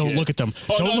 shit. Don't look at them.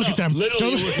 Oh, Don't look at them.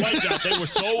 Literally, it was like that. They were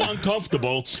so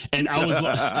uncomfortable, and I was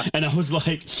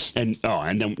like, and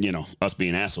then, you know, us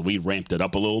being assholes, we ramped it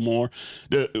up a little more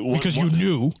because you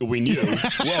knew. We knew.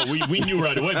 Well, we knew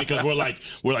right away because we're like,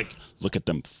 look at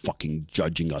them fucking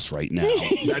judging us right now.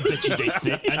 I bet you they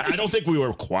think. I don't think we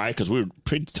were quiet because we were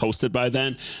pretty toasted by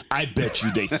then. I bet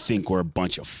you they think we're a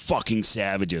bunch of fucking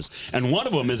savages. And one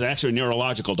of them is actually a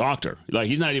neurological doctor. Like,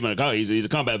 he's not even he's a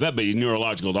combat vet, but he's a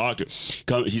neurological doctor.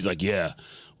 He's like, yeah.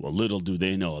 Well, little do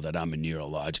they know that I'm a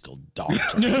neurological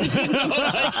doctor.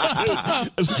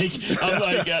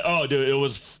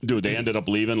 They ended up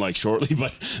leaving like shortly,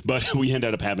 but we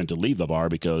ended up having to leave the bar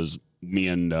because me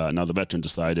and another veteran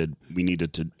decided we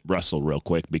needed to wrestle real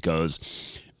quick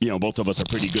because, you know, both of us are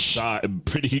pretty good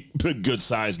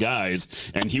size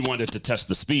guys, and he wanted to test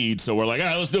the speed, so we're like, all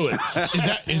right, let's do it.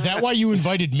 Is that why you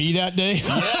invited me that day?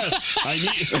 Yes,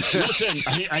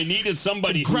 I needed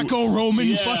somebody Greco-Roman.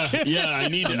 I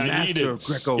needed.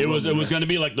 It was going to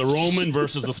be like the Roman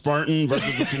versus the Spartan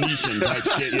versus the Phoenician type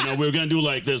shit. You know, we were going to do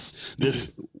like this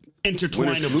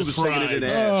intertwine of the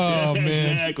tribes. Oh,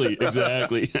 man.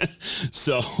 Exactly.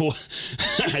 So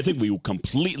I think we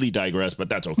completely digressed, but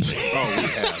that's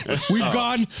okay. We've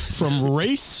gone from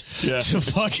race to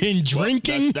fucking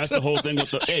drinking. That's the whole thing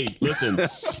with the. Hey, listen,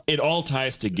 it all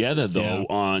ties together though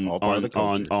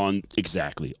on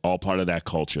exactly all part of that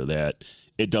culture that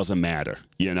it doesn't matter,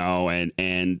 you know,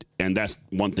 and that's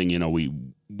one thing, you know, we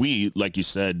like you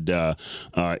said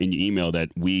in your email that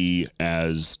we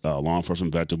as law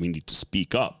enforcement veterans, we need to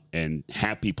speak up and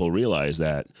have people realize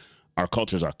that our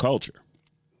culture is our culture.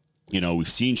 You know,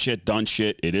 we've seen shit, done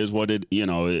shit. It is what it, you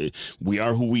know, we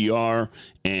are who we are,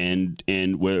 and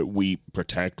where we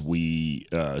protect, we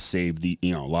save the,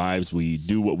 you know, lives. We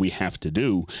do what we have to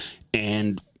do.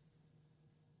 And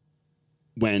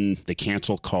when the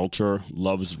cancel culture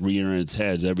loves rearing its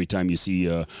heads every time you see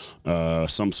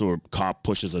some sort of cop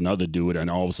pushes another dude, and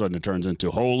all of a sudden it turns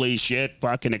into holy shit,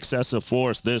 fucking excessive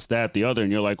force, this, that, the other,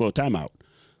 and you're like, well, time out.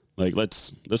 Like,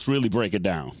 let's really break it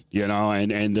down, you know.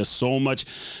 And there's so much.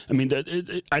 I mean,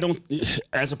 I don't.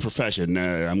 As a profession,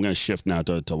 I'm going to shift now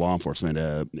to law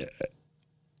enforcement.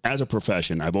 As a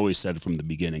profession, I've always said from the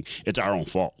beginning, it's our own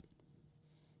fault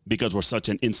because we're such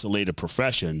an insulated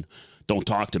profession. Don't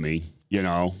talk to me, you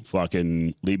know.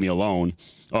 Fucking leave me alone.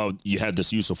 Oh, you had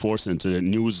this use of force incident.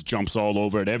 News jumps all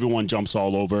over it. Everyone jumps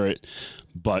all over it.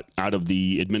 But out of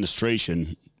the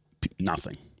administration,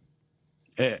 nothing.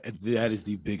 That is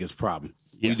the biggest problem.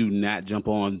 Yeah. We do not jump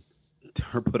on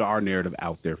to put our narrative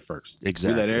out there first.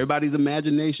 Exactly. We let everybody's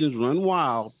imaginations run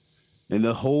wild, and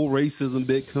the whole racism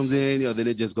bit comes in. You know, then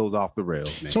it just goes off the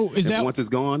rails, man. So is that once it's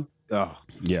gone? Oh,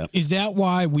 Yeah. Is that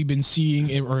why we've been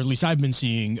seeing, or at least I've been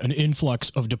seeing, an influx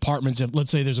of departments? If,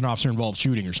 let's say there's an officer involved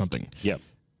shooting or something. Yeah.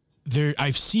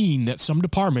 I've seen that some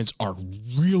departments are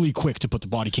really quick to put the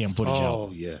body cam footage out.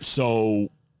 oh yes. So,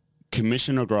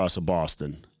 Commissioner Gross of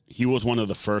Boston, he was one of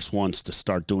the first ones to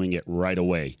start doing it right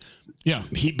away. Yeah.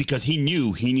 Because he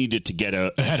knew he needed to get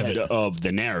ahead of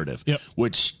the narrative. Yep.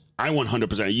 Which I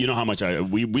 100%. You know how much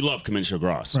we love Commissioner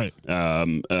Gross. Right.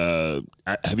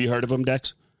 Have you heard of him,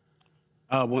 Dex?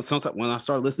 When I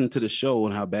started listening to the show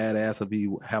and how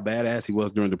badass he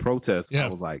was during the protest, Yeah. I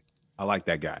was like, I like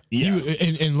that guy. Yeah.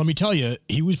 And let me tell you,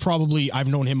 he was probably, I've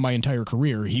known him my entire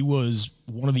career. He was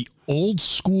one of the old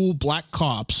school black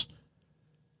cops.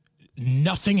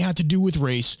 Nothing had to do with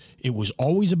race. It was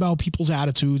always about people's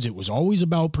attitudes. It was always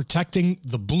about protecting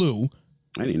the blue,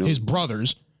 I didn't know his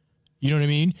brothers. You know what I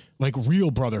mean? Like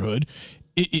real brotherhood.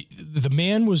 The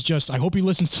man was just, I hope he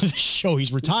listens to this show.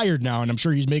 He's retired now, and I'm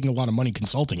sure he's making a lot of money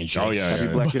consulting and shit. Oh, yeah.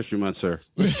 Happy Black History Month, sir.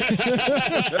 Yeah,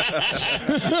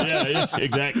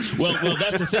 exactly. Well,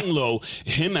 that's the thing, though.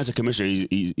 Him as a commissioner,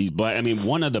 he's black. I mean,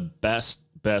 one of the best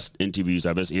interviews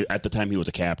I've ever seen. At the time, he was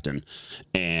a captain,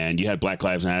 and you had Black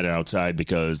Lives Matter outside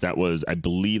because that was, I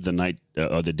believe, the night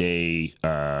or the day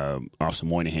Officer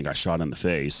Moynihan got shot in the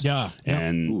face. Yeah.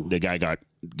 And the guy got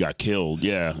killed.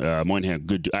 Yeah, Moynihan,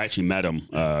 good. I actually met him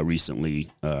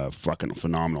recently. Fucking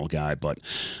phenomenal guy. But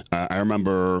I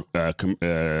remember at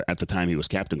the time he was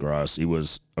Captain Gross. He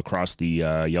was across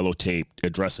the yellow tape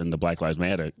addressing the Black Lives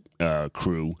Matter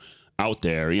crew out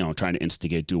there, you know, trying to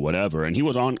instigate, do whatever. And he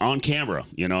was on camera.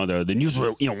 You know, the news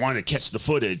were, you know, wanting to catch the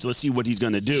footage. Let's see what he's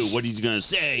going to do, what he's going to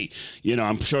say. You know,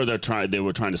 I'm sure they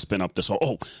were trying to spin up this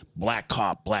whole, black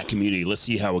cop, black community. Let's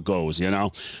see how it goes, you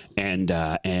know.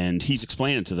 And he's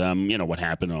explaining to them, you know, what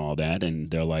happened and all that. And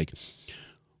they're like,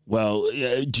 well,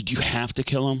 did you have to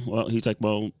kill him? Well, he's like,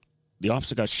 well, the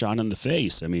officer got shot in the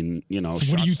face. I mean, you know.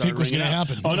 What do you think was going to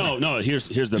happen? Oh, no. Here's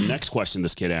the next question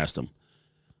this kid asked him.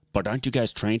 But aren't you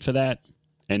guys trained for that?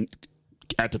 And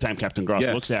at the time, Captain Gross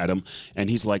looks at him, and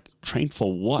he's like, trained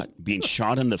for what? Being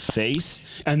shot in the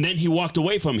face? And then he walked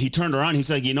away from him. He turned around.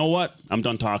 He's like, you know what? I'm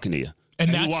done talking to you. And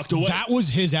he walked away. That was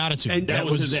his attitude. And That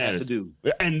was his attitude.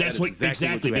 And that's what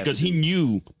exactly because he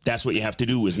knew that's what you have to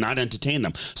do is not entertain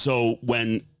them. So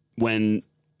when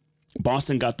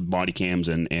Boston got the body cams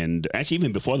and actually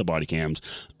even before the body cams,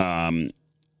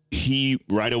 he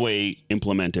right away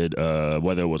implemented,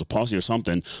 whether it was a policy or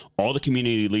something, all the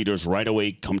community leaders right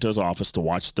away come to his office to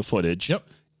watch the footage. Yep.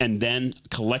 And then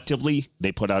collectively,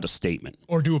 they put out a statement.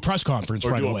 Or do a press conference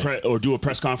right away. Or do a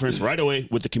press conference right away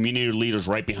with the community leaders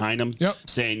right behind them, Yep.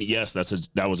 saying, yes,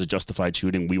 that was a justified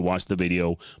shooting. We watched the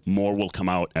video. More will come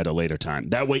out at a later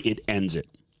time. That way, it ends it.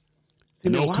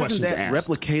 No why questions isn't that asked.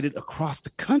 replicated across the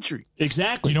country?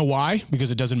 Exactly. You know why? Because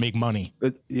it doesn't make money.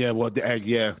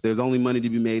 There's only money to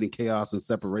be made in chaos and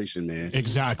separation, man.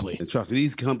 Exactly. And trust me,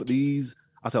 these companies,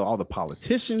 I'll tell all the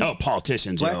politicians,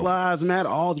 Politicians, Black Lives Matter,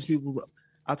 all these people.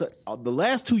 I'll tell the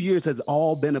last 2 years has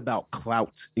all been about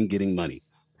clout and getting money.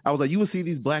 I was like, you would see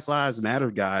these Black Lives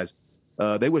Matter guys,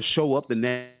 they would show up the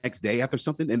next day after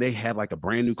something and they had like a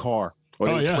brand new car, or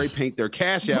they would spray paint their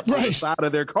Cash App on the side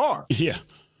of their car. Yeah.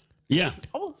 Yeah.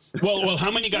 Well,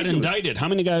 how many got indicted? How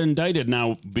many got indicted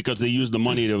now because they used the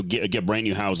money to get brand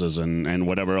new houses and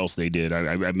whatever else they did?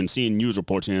 I've been seeing news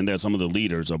reports here and there. Some of the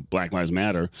leaders of Black Lives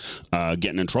Matter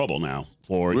getting in trouble now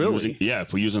for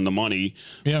using the money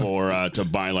for to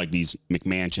buy like these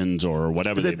McMansions or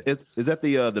whatever. Is that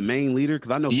the main leader?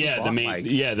 Because I know the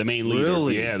main leader.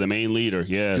 Really? Yeah, the main leader.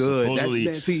 Yeah, good.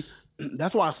 Supposedly.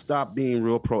 That's why I stopped being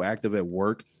real proactive at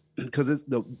work. Because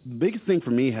the biggest thing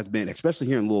for me has been, especially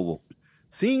here in Louisville,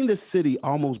 seeing this city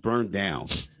almost burned down.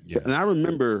 Yeah. And I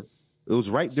remember it was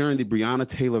right during the Breonna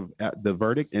Taylor the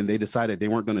verdict, and they decided they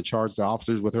weren't going to charge the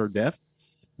officers with her death.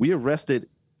 We arrested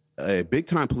a big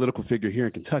time political figure here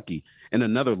in Kentucky and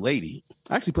another lady.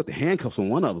 I actually put the handcuffs on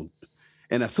one of them.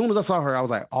 And as soon as I saw her, I was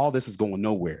like, all this is going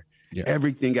nowhere. Yeah.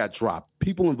 Everything got dropped.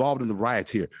 People involved in the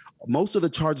riots here, most of the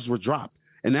charges were dropped.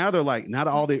 And now they're like, now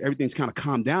that everything's kind of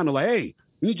calmed down, they're like, hey,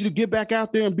 we need you to get back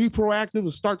out there and be proactive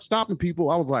and start stopping people.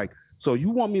 I was like, so you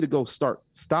want me to go start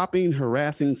stopping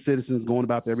harassing citizens going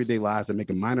about their everyday lives and make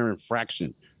a minor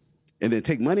infraction and then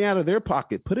take money out of their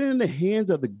pocket, put it in the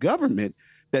hands of the government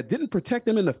that didn't protect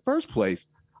them in the first place?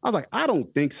 I was like, I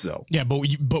don't think so. Yeah, but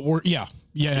we're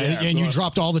and you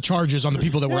dropped all the charges on the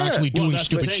people that were actually doing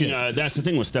stupid shit. That's the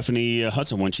thing with Stephanie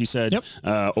Hudson when she said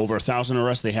over 1,000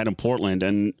 arrests they had in Portland,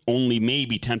 and only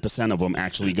maybe 10% of them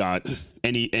actually got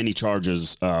any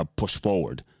charges pushed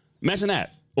forward. Imagine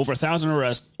that. Over 1,000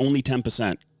 arrests, only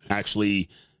 10% actually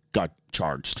got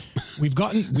charged. We've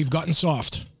gotten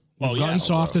soft. We've gotten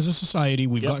soft as a society.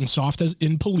 We've gotten soft as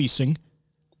in policing.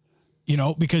 You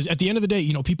know, because at the end of the day,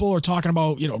 you know, people are talking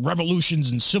about, you know,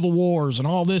 revolutions and civil wars and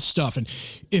all this stuff. And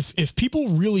if people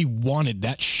really wanted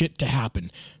that shit to happen,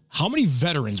 how many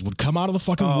veterans would come out of the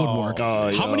fucking woodwork?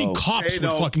 How many cops would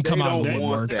fucking come out of the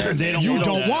woodwork? You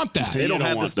don't want that. They don't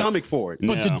have the stomach for it.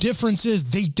 But the difference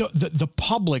is the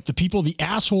public, the people, the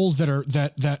assholes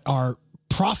that are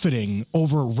profiting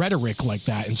over rhetoric like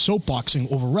that and soapboxing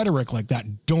over rhetoric like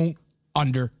that don't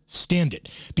understand it,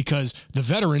 because the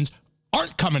veterans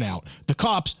aren't coming out. The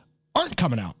cops aren't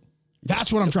coming out.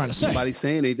 That's what I'm trying to say. Nobody's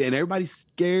saying anything, and everybody's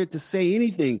scared to say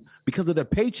anything because of their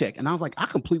paycheck. And I was like, I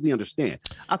completely understand.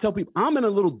 I tell people I'm in a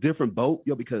little different boat,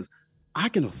 because I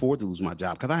can afford to lose my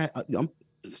job because I'm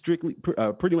strictly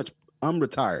pretty much I'm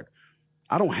retired.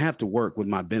 I don't have to work with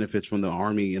my benefits from the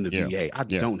Army and the VA. I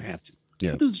don't have to.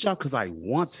 I do this job because I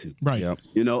want to. Right.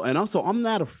 You know, and also I'm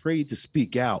not afraid to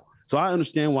speak out. So I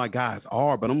understand why guys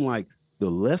are, but I'm like, the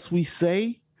less we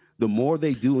say, the more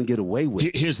they do and get away with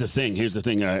it. Here's the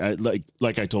thing. I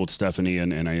like I told Stephanie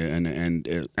and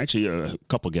actually a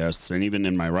couple guests, and even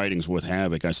in my writings with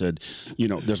Havoc, I said, you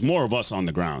know, there's more of us on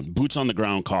the ground, boots on the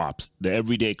ground cops, the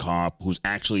everyday cop who's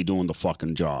actually doing the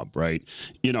fucking job, right?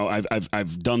 You know,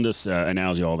 I've done this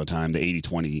analogy all the time, the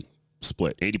 80-20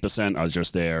 split. 80% I was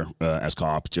just there as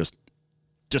cops, just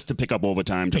to pick up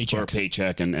overtime, just for a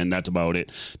paycheck, and that's about it.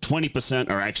 20%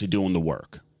 are actually doing the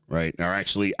work. Right, are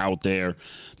actually out there.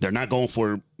 They're not going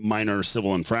for minor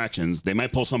civil infractions. They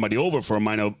might pull somebody over for a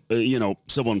minor,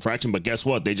 civil infraction, but guess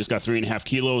what? They just got 3.5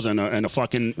 kilos and a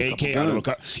fucking AK out of a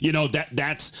car. You know,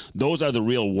 those are the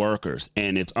real workers,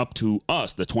 and it's up to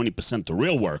us, the 20%, the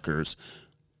real workers,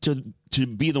 to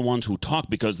be the ones who talk,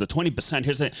 because the 20%.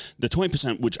 Here's the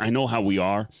 20%, which I know how we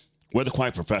are. We're the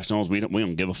quiet professionals. We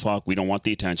don't give a fuck. We don't want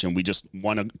the attention. We just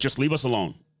want to just leave us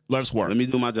alone. Let us work. Let me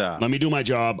do my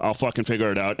job. I'll fucking figure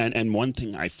it out. And one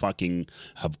thing I fucking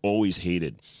have always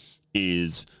hated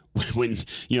is when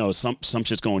you know, some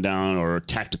shit's going down, or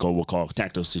we'll call it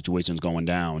tactical situations going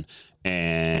down,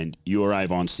 and you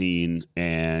arrive on scene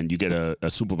and you get a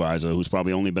supervisor who's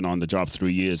probably only been on the job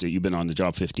 3 years, that you've been on the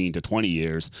job 15 to 20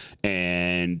 years,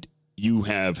 and you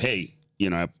have, hey, you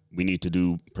know, we need to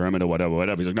do perimeter,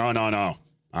 whatever. He's like, no,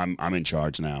 I'm in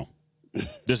charge now.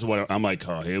 This is what I'm like.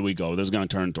 Oh, here we go. This is going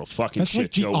to turn into a fucking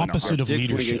shit show. That's like the opposite of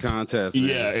leadership. Contest, man.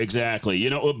 Yeah, exactly. You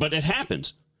know, but it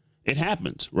happens. It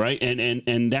happens, right?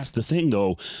 And that's the thing,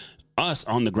 though. Us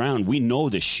on the ground, we know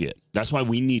this shit. That's why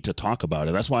we need to talk about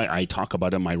it. That's why I talk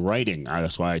about it in my writing.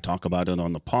 That's why I talk about it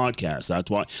on the podcast. That's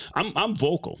why I'm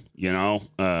vocal. You know,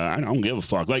 I don't give a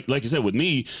fuck. Like you said, with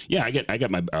me, yeah, I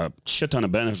get my shit ton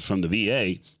of benefits from the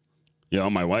VA. You know,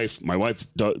 my wife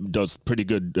does pretty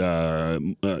good.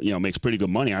 Makes pretty good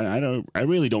money. I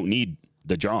really don't need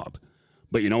the job,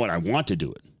 but you know what? I want to do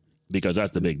it, because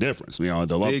that's the big difference. You know,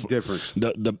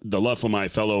 the love for my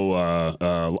fellow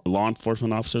law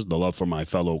enforcement officers, the love for my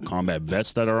fellow combat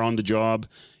vets that are on the job.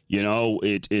 You know,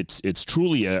 it's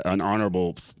truly an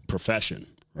honorable profession,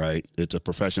 right? It's a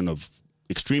profession of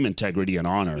extreme integrity and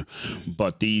honor.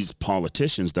 But these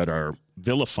politicians that are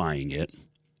vilifying it,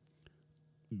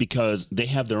 because they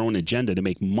have their own agenda to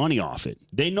make money off it.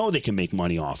 They know they can make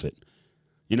money off it.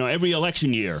 You know, every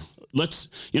election year,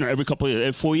 every couple of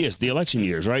years, 4 years, the election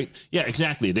years, right? Yeah,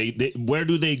 exactly. They where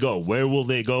do they go? Where will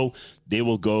they go? They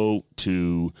will go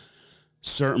to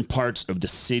certain parts of the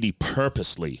city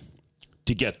purposely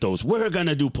to get those. We're going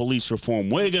to do police reform.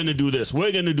 We're going to do this.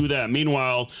 We're going to do that.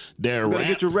 Meanwhile, they're going to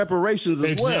get your reparations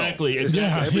as well. Exactly.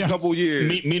 Every couple of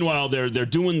years. Meanwhile, they're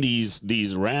doing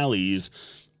these rallies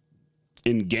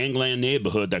in gangland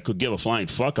neighborhood that could give a flying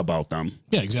fuck about them.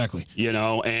 Yeah, exactly. You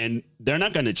know, and they're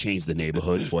not going to change the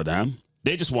neighborhood for them.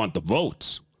 They just want the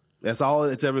votes. That's all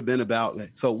it's ever been about.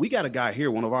 So we got a guy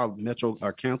here, one of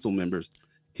our council members.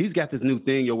 He's got this new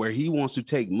thing where he wants to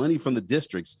take money from the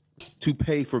districts to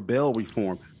pay for bail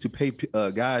reform, to pay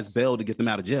guys bail to get them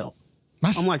out of jail.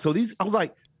 Nice. I'm like, I was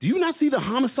like, do you not see the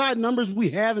homicide numbers we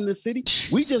have in this city?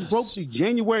 We just broke the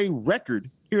January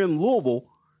record here in Louisville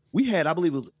we had, I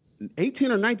believe it was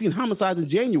 18 or 19 homicides in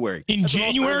January. In That's an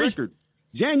all-time January? record.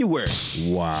 January.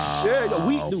 Wow.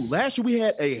 Yeah, last year we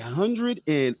had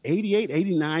 188,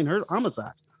 89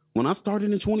 homicides. When I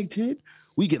started in 2010,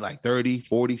 we get like 30,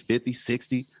 40, 50,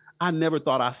 60. I never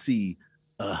thought I'd see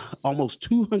almost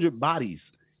 200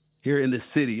 bodies here in this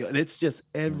city. And it's just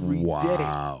every day.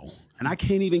 Wow. And I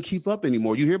can't even keep up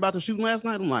anymore. You hear about the shooting last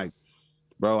night? I'm like,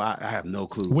 bro, I have no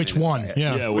clue. Which man. one?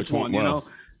 Yeah, which one, you know?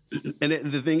 And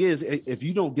the thing is, if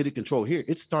you don't get it controlled here,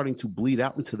 it's starting to bleed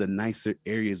out into the nicer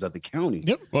areas of the county.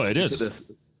 Yep. Well, it is.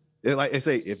 Like I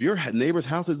say, if your neighbor's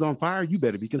house is on fire, you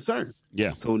better be concerned.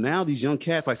 Yeah. So now these young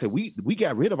cats, like I said, we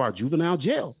got rid of our juvenile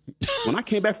jail. When I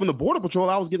came back from the Border Patrol,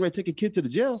 I was getting ready to take a kid to the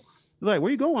jail. They're like,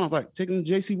 where you going? I was like, taking him to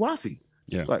J.C. Wassey.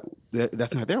 Yeah. Like,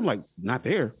 that's not there. I'm like, not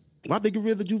there. Why'd they get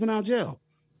rid of the juvenile jail?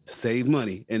 To save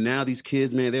money. And now these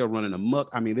kids, man, they are running amok.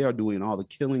 I mean, they are doing all the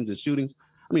killings and shootings.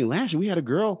 I mean, last year we had a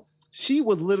girl. She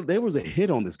was there was a hit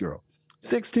on this girl.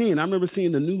 16. I remember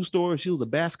seeing the news story. She was a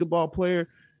basketball player.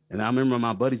 And I remember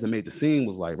my buddies that made the scene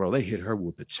was like, bro, they hit her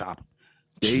with the chopper.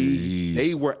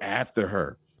 They were after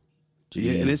her.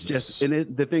 Yeah, and it's just, and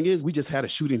the thing is, we just had a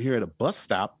shooting here at a bus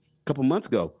stop a couple months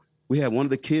ago. We had one of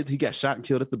the kids, he got shot and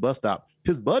killed at the bus stop.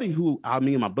 His buddy, who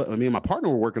me and my partner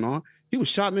were working on, he was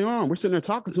shot in the arm. We're sitting there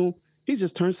talking to him. He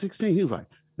just turned 16. He was like,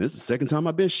 this is the second time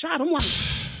I've been shot. I'm like,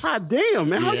 God damn,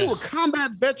 man, how you a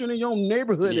combat veteran in your own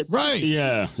neighborhood? Right.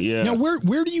 Yeah. Now,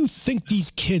 where do you think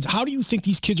these kids, how do you think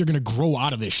these kids are going to grow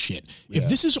out of this shit? Yeah. If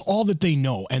this is all that they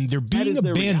know and they're being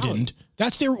abandoned,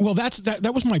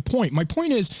 that was my point. My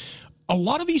point is, a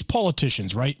lot of these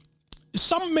politicians, right?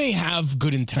 Some may have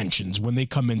good intentions when they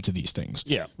come into these things.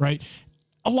 Yeah. Right?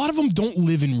 A lot of them don't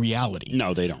live in reality.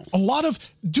 No, they don't. A lot of,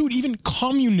 even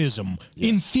communism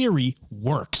in theory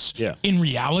works. Yeah. In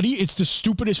reality, it's the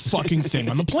stupidest fucking thing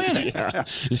on the planet.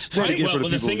 Right? Well,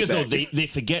 the thing is, though, they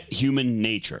forget human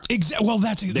nature. Exactly. Well,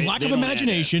 that's lack of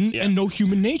imagination and no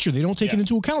human nature. They don't take it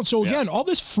into account. So again, all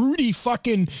this fruity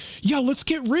fucking, let's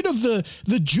get rid of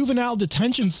the juvenile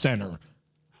detention center.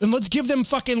 And let's give them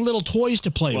fucking little toys to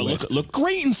play with. Look,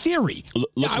 great in theory.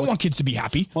 I want kids to be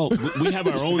happy. Well, we have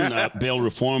our own bail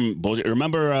reform bullshit.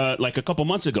 Remember, like a couple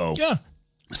months ago,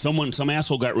 some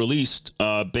asshole got released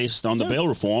based on the bail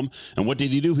reform, and what did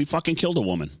he do? He fucking killed a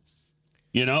woman.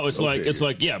 You know, it's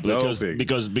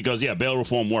because bail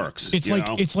reform works.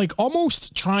 It's like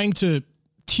almost trying to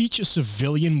teach a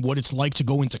civilian what it's like to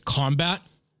go into combat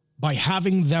by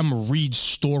having them read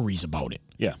stories about it.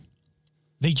 Yeah.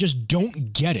 They just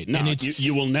don't get it. No, and it's,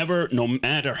 you will never, no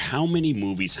matter how many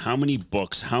movies, how many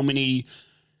books, how many,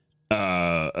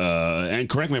 and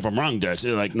correct me if I'm wrong, Dex,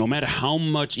 like no matter how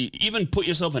much, even put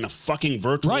yourself in a fucking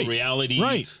virtual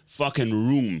reality fucking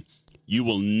room, you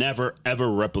will never,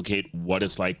 ever replicate what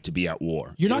it's like to be at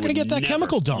war. You're not going to get that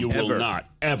chemical dump. You will not,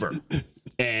 ever.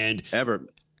 And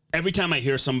every time I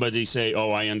hear somebody say,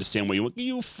 "Oh, I understand what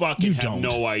you fucking have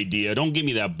no idea. Don't give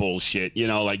me that bullshit." You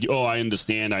know, like, "Oh, I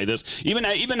understand. Even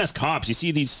as cops, you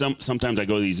see these. Sometimes I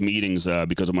go to these meetings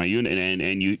because of my unit,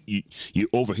 and you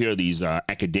overhear these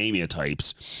academia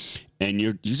types, and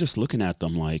you're just looking at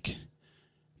them like,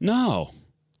 no.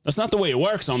 That's not the way it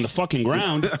works on the fucking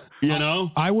ground, you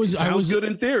know. I was good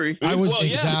in theory. I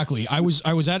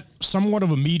was at somewhat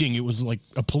of a meeting. It was like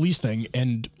a police thing,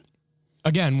 and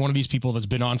again, one of these people that's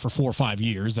been on for 4 or 5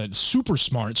 years, that's super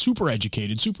smart, super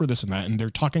educated, super this and that, and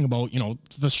they're talking about,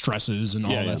 the stresses and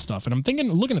all that stuff. And I'm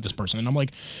looking at this person, and I'm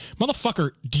like,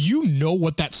 motherfucker, do you know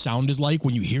what that sound is like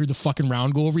when you hear the fucking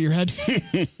round go over your head?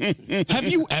 Have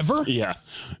you ever? Yeah.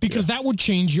 Because that would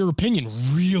change your opinion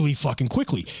really fucking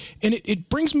quickly. And it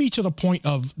brings me to the point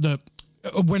of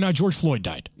when George Floyd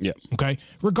died. Yeah. Okay.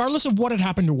 Regardless of what had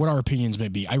happened or what our opinions may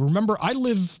be, I remember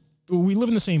we live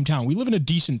in the same town. We live in a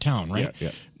decent town, right?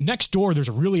 Yeah. Next door, there's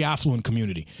a really affluent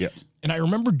community. Yeah. And I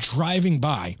remember driving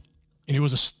by, and it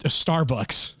was a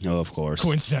Starbucks. Oh, of course.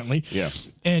 Coincidentally. Yeah.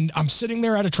 And I'm sitting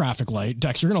there at a traffic light.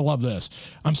 Dex, you're going to love this.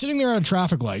 I'm sitting there at a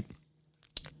traffic light,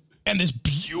 and this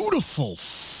beautiful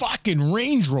fucking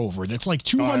Range Rover that's like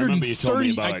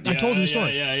 $230,000. I told you the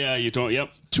story. Yeah. You told, yep.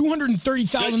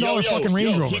 $230,000 fucking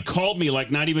Range Rover. He called me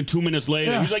like not even 2 minutes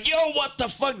later. He's like, "Yo, what the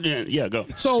fuck?" Yeah, go.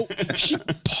 So she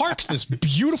parks this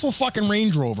beautiful fucking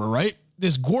Range Rover, right?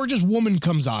 This gorgeous woman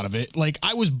comes out of it. Like,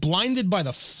 I was blinded by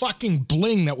the fucking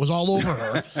bling that was all over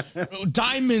her.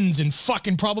 Diamonds and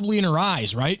fucking probably in her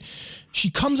eyes, right? She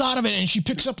comes out of it and she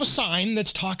picks up a sign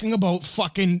that's talking about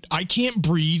fucking I can't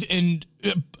breathe and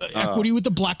equity with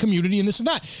the black community and this and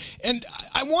that. And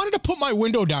I wanted to put my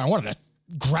window down. I wanted to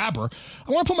grab her.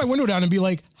 I want to put my window down and be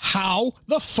like, how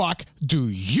the fuck do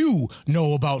you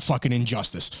know about fucking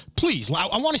injustice? Please,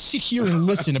 I want to sit here and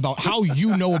listen about how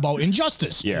you know about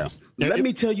injustice. Yeah. Let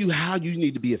me tell you how you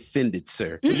need to be offended,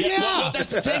 sir. Yeah. Well, that's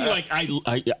the thing. Like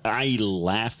I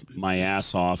laugh my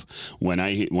ass off when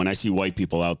I see white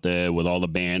people out there with all the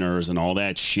banners and all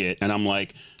that shit, and I'm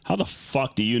like, how the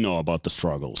fuck do you know about the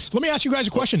struggles? Let me ask you guys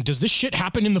a question. Does this shit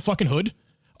happen in the fucking hood?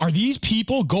 Are these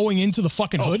people going into the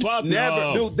fucking hood? Fuck Never,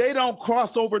 no. dude. They don't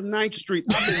cross over 9th Street.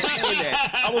 I've been saying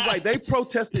that. I was like, they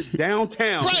protested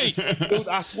downtown. Right. Dude,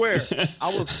 I swear.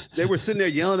 They were sitting there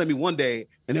yelling at me one day,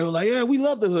 and they were like, "Yeah, we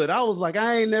love the hood." I was like,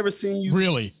 "I ain't never seen you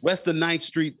Really? west of 9th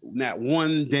Street not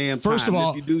one damn time." First of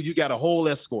all, if you do, you got a whole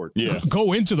escort. Yeah.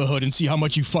 Go into the hood and see how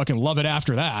much you fucking love it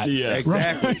after that. Yeah.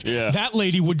 Exactly. Yeah. That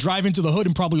lady would drive into the hood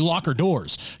and probably lock her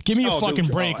doors. Give me a fucking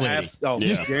break, lady.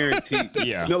 Yeah. Guaranteed.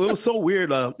 Yeah. No, it was so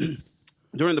weird.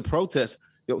 During the protest,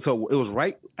 so it was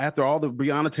right after all the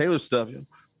Breonna Taylor stuff,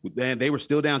 and they were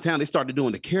still downtown. They started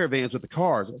doing the caravans with the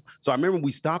cars. So I remember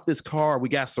we stopped this car. We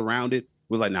got surrounded.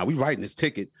 We was like, "Nah, we writing this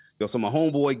ticket." So my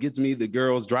homeboy gets me the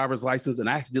girl's driver's license, and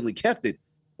I accidentally kept it.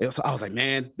 So I was like,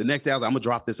 "Man," the next day I was like, "I'm gonna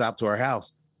drop this out to our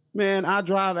house." Man, I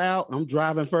drive out. I'm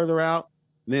driving further out.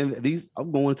 Then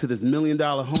I'm going to this $1 million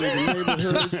home in the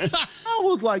neighborhood. I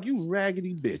was like, "You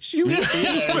raggedy bitch! You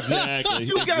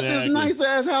got this nice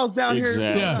ass house down here."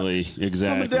 Exactly.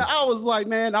 I was like,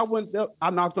 man, I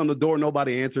knocked on the door,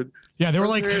 nobody answered. Yeah, they were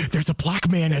like, "There's a black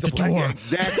man at the door." Yeah,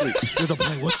 exactly. There's a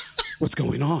black. What's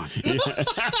going on?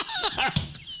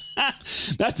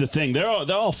 That's the thing. They're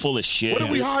all full of shit. What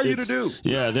did we hire you to do?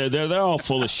 Yeah, they're all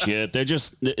full of shit.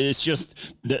 It's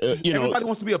just everybody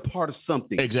wants to be a part of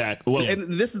something. Exactly. Well,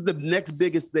 and this is the next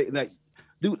biggest thing. Like,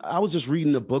 dude, I was just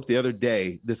reading a book the other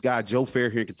day. This guy, Joe Fair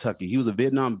here in Kentucky, he was a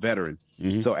Vietnam veteran.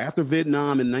 Mm-hmm. So after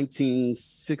Vietnam in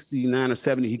 1969 or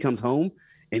 70, he comes home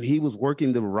and he was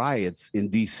working the riots in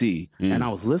DC. Mm. And I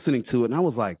was listening to it and I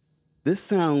was like, this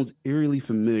sounds eerily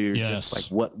familiar, just like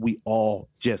what we all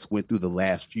just went through the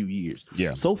last few years.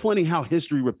 Yeah. So funny how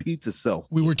history repeats itself.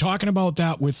 We were talking about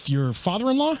that with your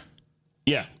father-in-law?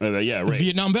 Yeah. Yeah, right.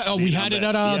 Vietnam vet. We had it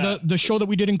at the show that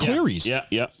we did in Cleary's.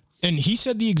 Yeah. And he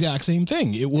said the exact same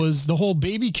thing. It was the whole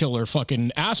baby killer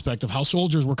fucking aspect of how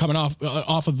soldiers were coming off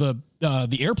of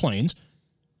the airplanes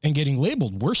and getting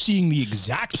labeled. We're seeing the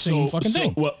exact same fucking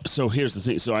thing. Well, so here's the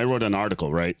thing. So I wrote an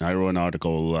article, right? I wrote an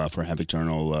article for Havoc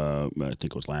Journal, I think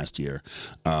it was last year.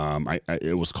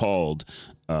 It was called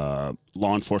Law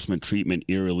Enforcement Treatment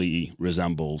Eerily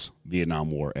Resembles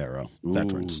Vietnam War Era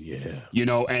Veterans. Yeah. You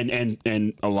know, and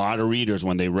a lot of readers,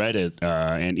 when they read it,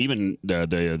 and even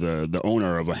the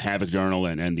owner of a Havoc Journal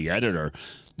and the editor,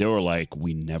 they were like,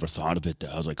 we never thought of it.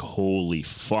 I was like, holy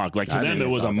fuck. Like, to them, it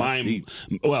was a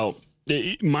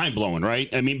mind-blowing, right?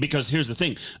 I mean, because here's the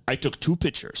thing. I took two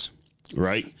pictures,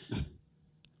 right?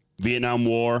 Vietnam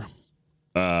War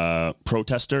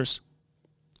protesters,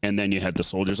 and then you had the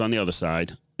soldiers on the other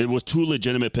side. It was two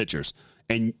legitimate pictures.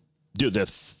 And, dude, the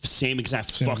same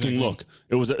exact fucking look.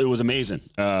 It was amazing.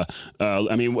 I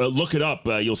mean, look it up.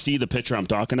 You'll see the picture I'm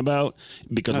talking about,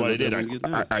 because what I did,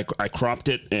 I cropped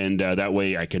it, and that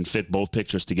way I can fit both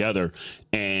pictures together.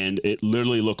 And it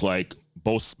literally looked like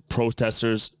both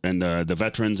protesters and the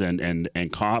veterans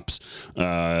and cops,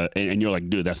 and you're like,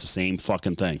 dude, that's the same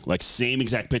fucking thing. Like, same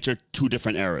exact picture, two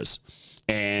different eras,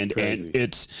 and Crazy. and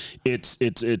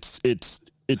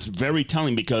it's very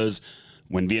telling, because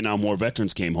when Vietnam War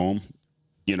veterans came home,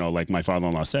 you know, like my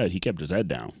father-in-law said, he kept his head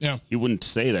down. Yeah, he wouldn't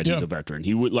say that he's a veteran.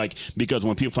 He would, like, because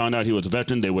when people found out he was a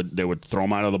veteran, they would throw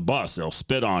him out of the bus, they'll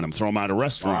spit on him, throw him out of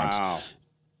restaurants. Wow.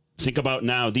 Think about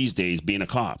now these days being a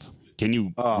cop. Can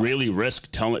you really risk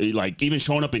even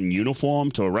showing up in uniform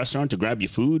to a restaurant to grab your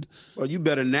food? Well, you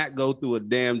better not go through a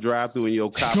damn drive-through in your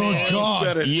cop. Good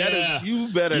God. You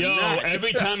better not.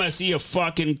 Every time I see a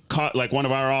fucking cop, like one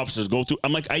of our officers go through,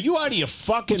 I'm like, are you out of your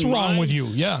fucking What's mind? wrong with you?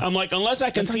 Yeah. I'm like, unless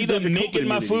I can That's how see you them build your making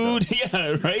my coke food.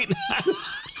 Yeah, right?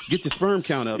 Get your sperm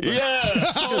count up. Bro. Yeah.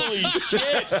 Holy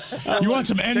shit. You want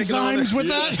some enzymes with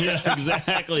that? Yeah,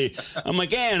 exactly. I'm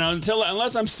like,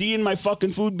 unless I'm seeing my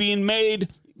fucking food being made.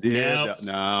 Yeah. Nope.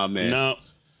 Nah, man. No,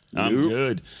 I'm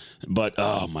good. But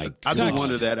oh my God, I do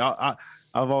wonder that.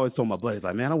 I've always told my buddies,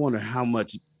 like, man, I wonder how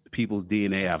much people's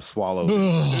DNA I've swallowed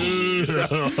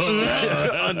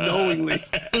unknowingly.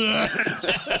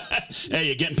 Hey,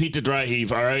 you're getting Pete to dry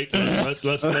heave. All right,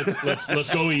 let's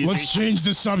go easy. Let's change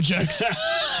the subject.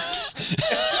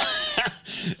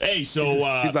 Hey, so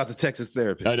he's about to text his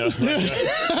therapist. I know.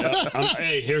 Right,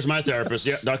 hey, here's my therapist.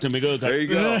 Yeah, Dr. Miguel. There you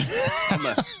go.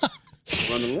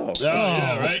 Running low.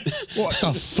 Yeah, right. What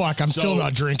the fuck? I'm still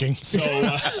not drinking.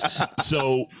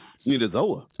 So You need a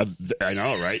Zoa. I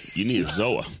know, right? You need a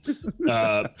Zoa.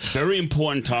 Very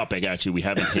important topic, actually, we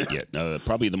haven't hit yet.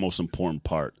 Probably the most important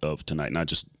part of tonight, not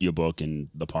just your book and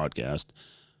the podcast,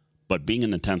 but being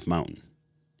in the 10th Mountain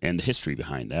and the history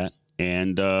behind that,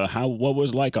 and what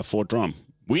was like at Fort Drum.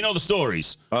 We know the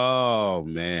stories. Oh,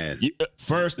 man.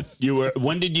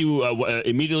 When did you,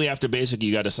 immediately after basic,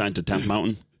 you got assigned to 10th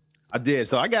Mountain? I did.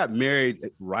 So I got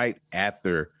married right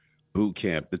after boot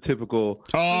camp. The typical,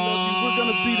 we're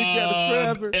going to be together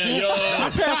forever. I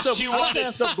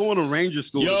passed up going to Ranger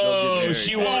School.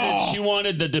 She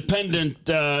wanted the dependent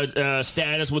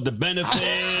status with the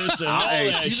benefits and all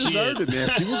that she shit. deserved it, man.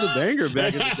 She was a banger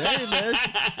back in the day, man.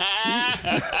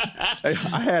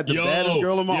 I had the baddest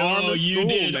girl in my arm in you school,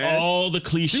 did man. all the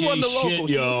cliche She wasn't the local. shit,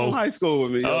 She was from high school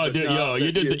with me.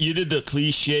 You did the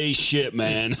cliche shit,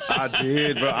 man. I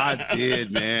did, bro. I did,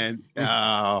 man.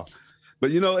 But,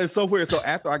 it's so weird. So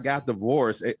after I got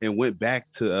divorced and went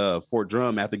back to Fort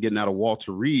Drum after getting out of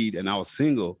Walter Reed and I was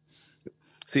single,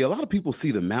 see, a lot of people see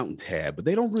the mountain tab, but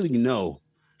they don't really know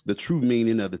the true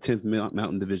meaning of the 10th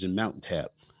Mountain Division mountain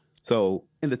tab. So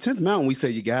in the 10th Mountain, we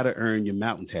say you got to earn your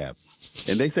mountain tab.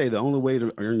 And they say the only way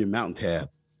to earn your mountain tab,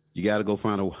 you got to go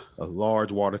find a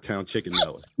large Watertown chicken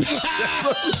melon.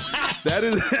 That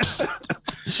is.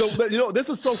 So, but, this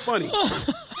is so funny.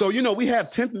 So, we have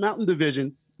 10th Mountain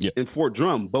Division in Fort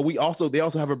Drum, but they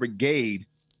also have a brigade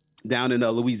down in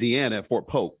Louisiana at Fort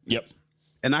Polk. Yep.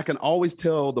 And I can always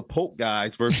tell the Polk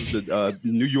guys versus the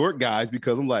New York guys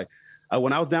because I'm like,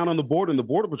 when I was down on the border in the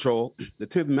Border Patrol, the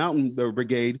 10th Mountain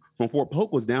Brigade from Fort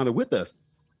Polk was down there with us.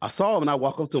 I saw him and I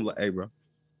walk up to him like, hey, bro,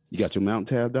 you got your mountain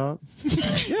tab, dog?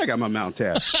 Yeah, I got my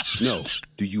mountain tab. No,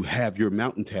 do you have your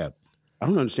mountain tab? I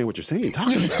don't understand what you're saying.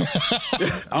 Talking about.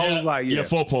 I was like, you're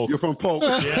from Polk. You're from Polk.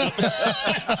 Yeah.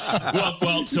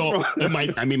 well. So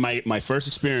my first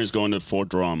experience going to Fort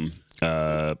Drum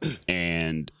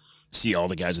and see all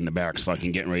the guys in the barracks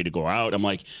fucking getting ready to go out. I'm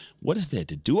like, what is there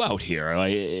to do out here?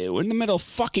 Like, we're in the middle of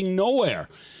fucking nowhere.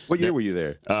 What year were you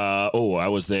there? I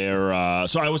was there.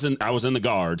 So I was in the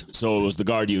Guard. So it was the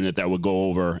Guard unit that would go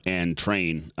over and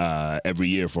train every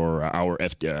year for our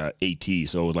AT.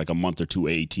 So it was like a month or two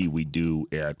AT we do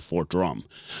at Fort Drum.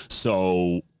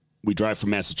 So we drive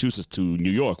from Massachusetts to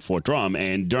New York, Fort Drum,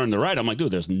 and during the ride, I'm like,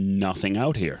 dude, there's nothing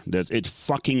out here. It's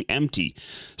fucking empty.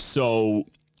 So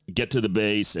get to the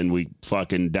base and we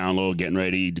fucking download, getting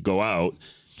ready to go out,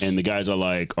 and the guys are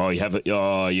like, "Oh, you have it?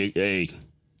 Oh,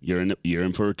 you're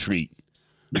in for a treat.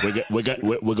 We're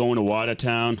going to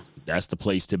Watertown. That's the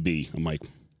place to be." I'm like,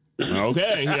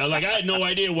 okay. I had no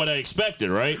idea what I expected,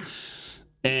 right?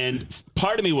 And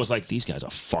part of me was like, these guys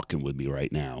are fucking with me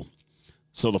right now.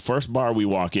 So the first bar we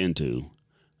walk into,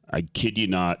 I kid you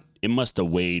not, it must have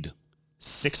weighed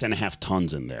 6.5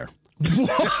 tons in there.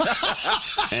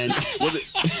 And was it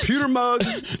pewter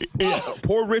mugs,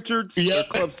 Poor Richards, or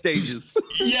club stages?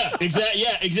 Yeah,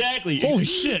 exactly. Holy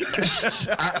shit.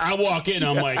 I walk in,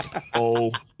 I'm like,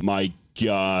 oh my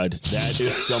God, that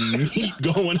is some meat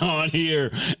going on here.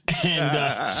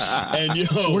 And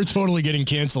we're totally getting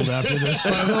canceled after this,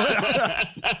 by the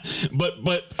way.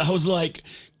 But I was like,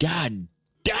 God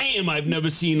damn, I've never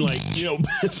seen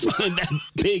that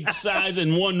big size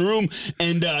in one room.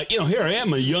 And, here I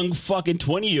am, a young fucking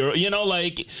 20-year-old,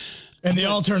 And they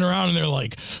all turn around and they're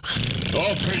like,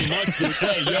 oh, pretty much.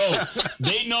 Hey,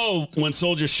 they know when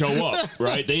soldiers show up,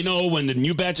 right? They know when the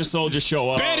new batch of soldiers show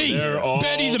up. Betty,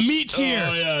 the meat's here.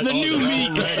 The new meat.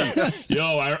 Ready.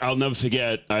 I'll never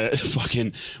forget.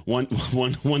 One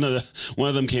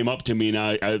of them came up to me,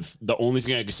 and the only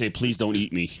thing I could say, please don't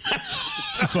eat me.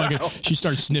 She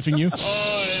starts sniffing you.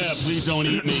 Oh yeah, please don't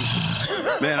eat me.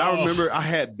 Man, I remember I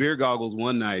had beer goggles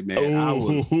one night, man.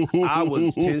 I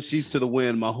was 10 sheets to the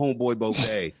wind, my homeboy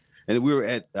Bouquet. And we were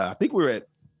at,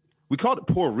 we called it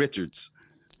Poor Richards.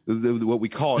 What we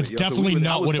called it. It's definitely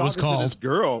not what it was called. This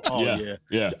girl. Oh,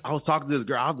 yeah. I was talking to this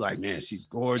girl. I was like, man, she's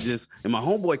gorgeous. And my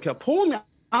homeboy kept pulling me.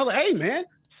 I was like, hey, man,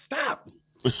 stop.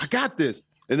 I got this.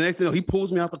 And the next thing you know, he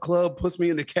pulls me out the club, puts me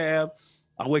in the cab.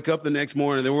 I wake up the next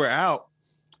morning, and we're out.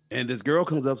 And this girl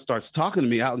comes up, starts talking to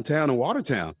me out in town in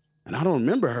Watertown. And I don't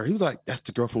remember her. He was like, that's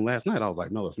the girl from last night. I was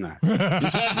like, no, it's not. No, it's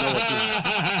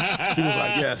not. He was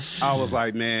like, yes. I was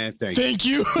like, man, thank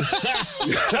you.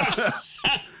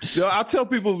 I tell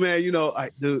people, man,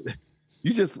 dude,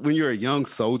 you just, when you're a young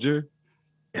soldier,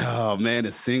 oh man,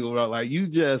 it's single, like you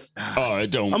just,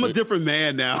 I'm a different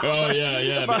man now. Oh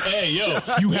yeah. But, hey, yo,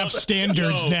 you have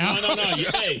standards now. No.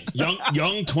 Hey,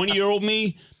 young 20-year-old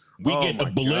me We Oh get my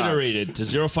obliterated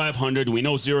to 0500. We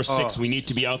know 06. We need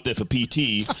to be out there for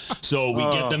PT. So we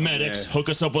get the medics, hook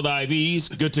us up with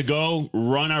IVs, good to go.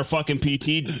 Run our fucking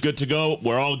PT, good to go.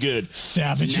 We're all good.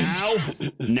 Savages.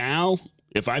 Now,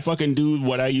 if I fucking do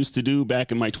what I used to do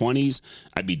back in my 20s,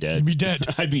 I'd be dead. You'd be dead.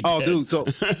 I'd be Oh, dead. dude. So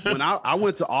when I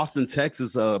went to Austin,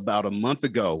 Texas about a month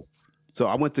ago, so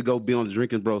I went to go be on the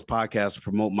Drinking Bros podcast to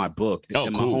promote my book. Oh,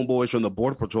 and cool. my homeboys from the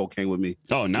Border Patrol came with me.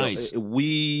 Oh, nice.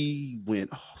 We went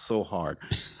so hard.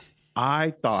 I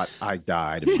thought I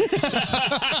died.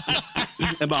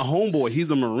 And my homeboy,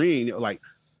 he's a Marine. Like,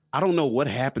 I don't know what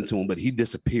happened to him, but he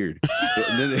disappeared.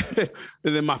 and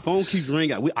then my phone keeps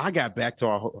ringing. I got back to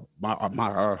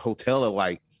our hotel at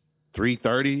like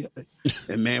 3:30,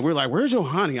 and man, we're like, "Where's your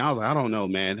honey?" I was like, "I don't know,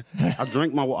 man." I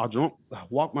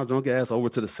walked my drunk ass over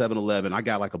to the 7-Eleven. I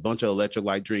got like a bunch of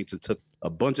electrolyte drinks and took a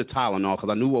bunch of Tylenol because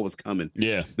I knew what was coming.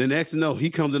 Yeah. The next thing you know, he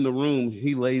comes in the room.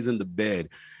 He lays in the bed,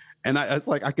 and it's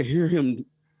like I could hear him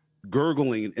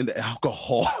gurgling in the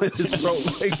alcohol in his throat.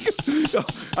 Like,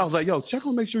 I was like, "Yo, check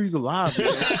on, make sure he's alive." Man.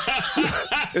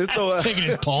 And so Taking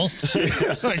his pulse.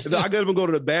 I got him to go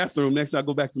to the bathroom. Next, I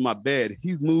go back to my bed.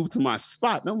 He's moved to my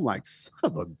spot, and I'm like, "Son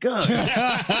of a gun!"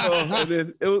 And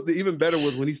then even better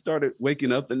was when he started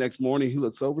waking up the next morning. He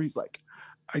looks over. He's like,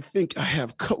 "I think I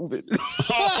have COVID."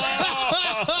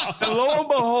 And lo and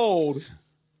behold,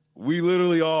 we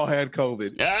literally all had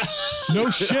COVID. No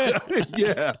shit.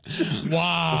 Yeah.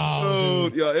 Wow.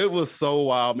 Dude, yeah, it was so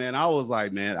wild, man. I was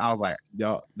like,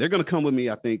 y'all, they're gonna come with me,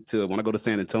 I think, to when I go to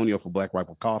San Antonio for Black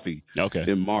Rifle Coffee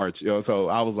in March. So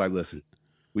I was like, listen,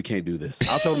 we can't do this.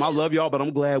 I told them I love y'all, but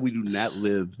I'm glad we do not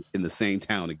live in the same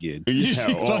town again. Yeah,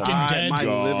 fucking dead. My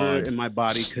God. liver and my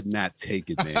body could not take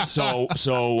it, man. So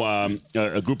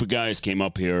a group of guys came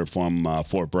up here from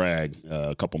Fort Bragg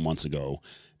a couple months ago,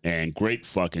 and great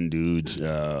fucking dudes.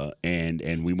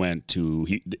 And we went to.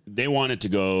 They wanted to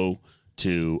go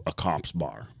to a cops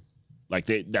bar, like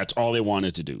that's all they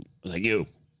wanted to do. Like,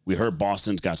 we heard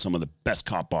Boston's got some of the best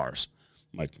cop bars.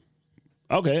 I'm like,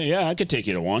 okay, yeah, I could take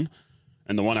you to one.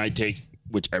 And the one I take,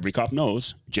 which every cop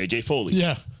knows, JJ Foley's.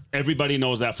 Yeah. Everybody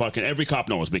knows that every cop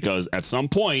knows, because at some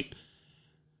point,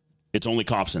 it's only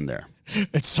cops in there.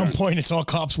 At some point, it's all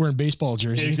cops wearing baseball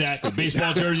jerseys. Exactly.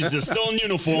 Baseball jerseys. They're still in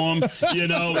uniform.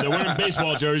 They're wearing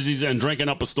baseball jerseys and drinking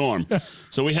up a storm.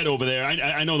 So we head over there.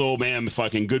 I know the old man,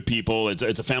 fucking good people. It's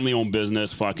a family-owned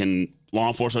business, fucking law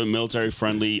enforcement,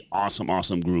 military-friendly,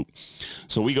 awesome group.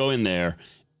 So we go in there,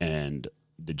 and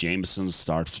the Jamesons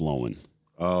start flowing.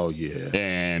 Oh yeah.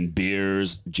 And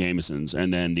beers, Jamesons,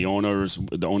 and then the owner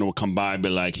will come by and be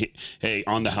like, "Hey,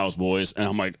 on the house, boys." And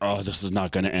I'm like, "Oh, this is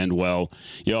not going to end well."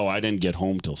 Yo, I didn't get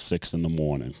home till 6 a.m.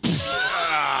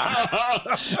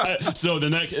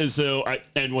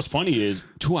 And what's funny is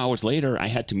 2 hours later, I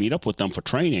had to meet up with them for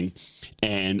training,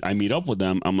 and I meet up with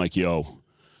them. I'm like, "Yo,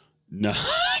 no,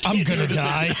 I'm gonna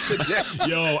die."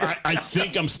 Yo, I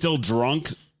think I'm still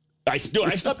drunk. I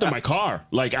slept in my car.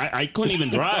 Like, I couldn't even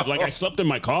drive. Like, I slept in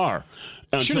my car.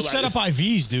 Should have set up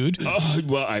IVs, dude. Oh,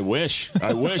 well, I wish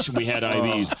we had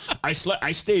IVs.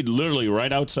 I stayed literally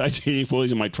right outside JJ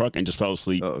Foley's in my truck and just fell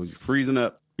asleep. Freezing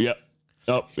up. Yep.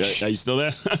 Oh, are you still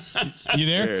there? You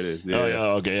there? There it is. Yeah. Oh, yeah,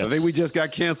 okay. Yeah. I think we just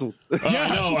got canceled.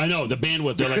 I know. The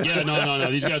bandwidth. They're like, yeah,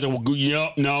 no. These guys are,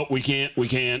 no, we can't.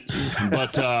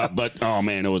 But oh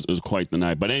man, it was quite the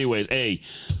night. But anyways, hey,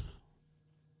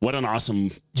 what an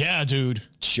awesome dude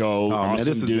show. Oh, awesome man, this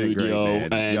has dude, been great, yo.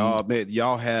 man. And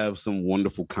y'all have some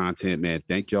wonderful content, man.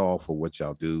 Thank y'all for what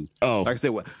y'all do. Oh. Like I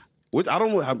said, I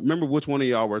remember which one of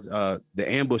y'all were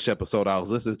the ambush episode. I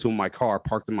was listening to in my car,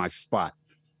 parked in my spot.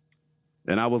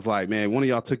 And I was like, man, one of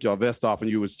y'all took y'all vest off and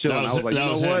you was chilling. I was like, you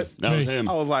know what? That was him.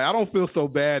 I was like, I don't feel so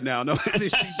bad now. No, these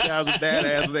guys are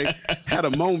badass. They had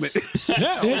a moment.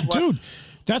 Yeah, dude.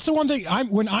 That's the one thing.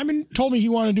 When Iman told me he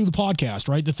wanted to do the podcast,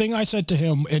 right? The thing I said to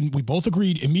him, and we both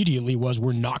agreed immediately, was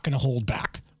we're not going to hold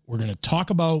back. We're going to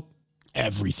talk about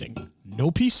everything.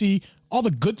 No PC, all the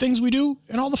good things we do,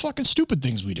 and all the fucking stupid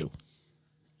things we do.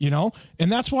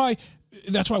 And that's why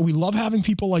we love having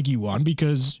people like you on,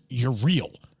 because you're real.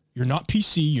 You're not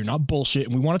PC. You're not bullshit.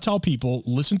 And we want to tell people,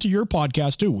 listen to your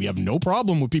podcast too. We have no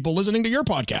problem with people listening to your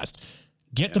podcast.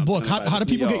 Get the book. How do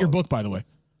people get your book, by the way?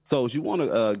 So if you want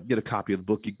to get a copy of the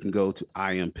book, you can go to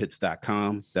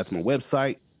iampits.com. That's my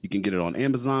website. You can get it on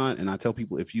Amazon. And I tell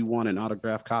people, if you want an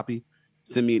autographed copy,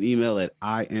 send me an email at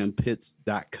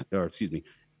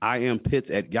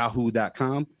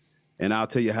iampits@yahoo.com. And I'll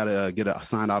tell you how to get a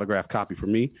signed autographed copy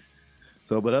from me.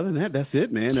 So, but other than that, that's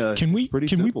it, man. Can we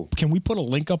put a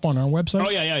link up on our website? Oh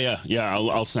yeah.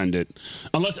 I'll send it.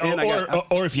 Unless,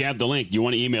 or if you have the link, you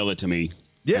want to email it to me.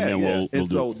 Yeah, and then yeah. we'll and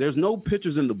do so it. there's no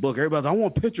pictures in the book. Everybody's, I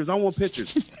want pictures. I want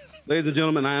pictures. Ladies and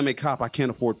gentlemen, I am a cop. I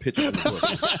can't afford pictures in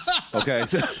the book. Okay.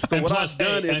 So And what plus, I've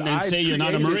done is and say you're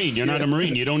not a Marine. You're not a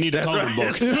Marine. You don't need a coloring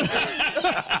book.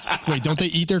 Wait, don't they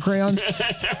eat their crayons?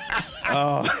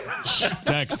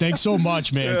 Dex, thanks so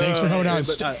much, man. Thanks for holding on.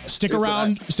 Stick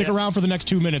around for the next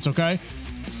 2 minutes, okay?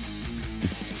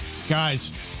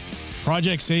 Guys,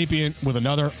 Project Sapient with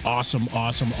another awesome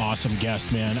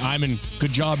guest, man. Iman,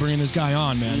 good job bringing this guy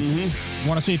on, man. I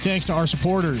want to say thanks to our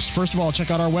supporters. First of all,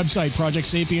 check out our website,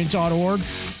 projectsapient.org.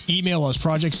 Email us,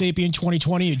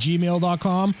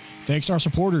 projectsapient2020@gmail.com. Thanks to our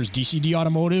supporters, DCD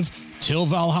Automotive, Till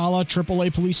Valhalla,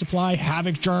 AAA Police Supply,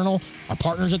 Havoc Journal, our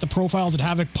partners at the Profiles at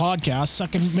Havoc Podcast,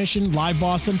 Second Mission, Live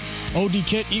Boston, OD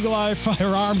Kit, Eagle Eye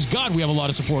Firearms. God, we have a lot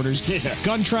of supporters.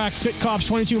 Gun Track, Fit Cops,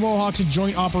 22 Mohawks, and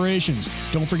Joint Operations.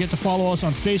 Don't forget to follow us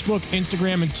on Facebook,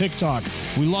 Instagram, and TikTok.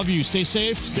 We love you. Stay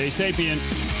safe. Stay sapient.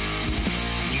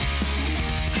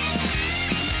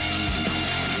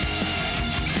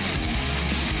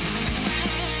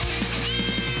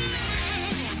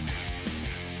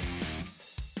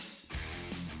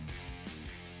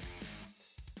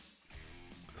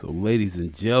 So, ladies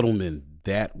and gentlemen,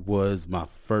 that was my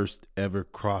first ever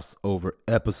crossover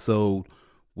episode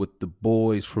with the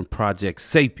boys from Project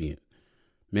Sapient.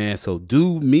 Man, so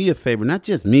do me a favor, not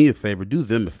just me a favor, do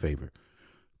them a favor.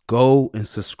 Go and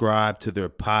subscribe to their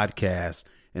podcast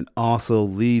and also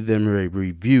leave them a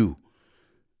review.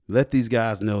 Let these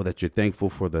guys know that you're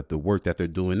thankful for the work that they're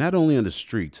doing, not only on the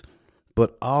streets,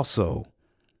 but also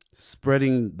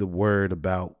spreading the word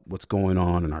about what's going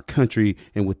on in our country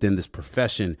and within this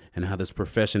profession, and how this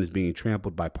profession is being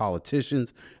trampled by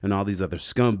politicians and all these other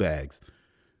scumbags.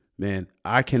 Man,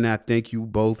 I cannot thank you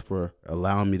both for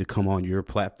allowing me to come on your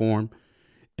platform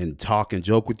and talk and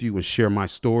joke with you and share my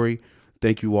story.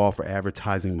 Thank you all for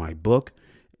advertising my book.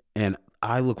 And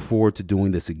I look forward to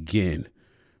doing this again.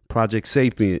 Project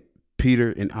Sapient,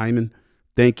 Peter and Iman,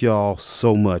 thank y'all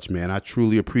so much, man. I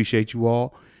truly appreciate you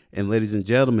all. And ladies and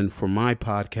gentlemen, for my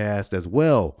podcast as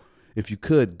well, if you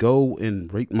could, go and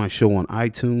rate my show on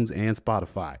iTunes and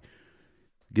Spotify.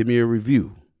 Give me a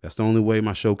review. That's the only way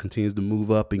my show continues to move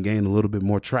up and gain a little bit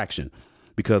more traction.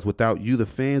 Because without you, the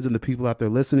fans and the people out there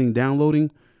listening,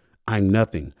 downloading, I'm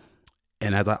nothing.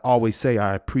 And as I always say,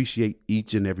 I appreciate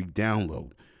each and every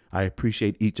download. I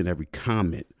appreciate each and every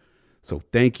comment. So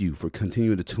thank you for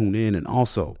continuing to tune in. And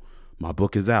also, my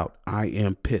book is out. I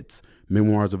Am Pitts,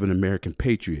 Memoirs of an American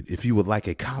Patriot. If you would like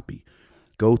a copy,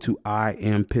 go to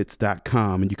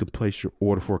iampitts.com and you can place your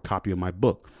order for a copy of my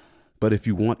book. But if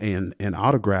you want an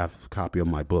autographed copy of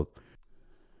my book,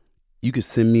 you can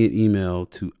send me an email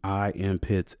to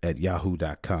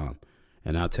iampitts@yahoo.com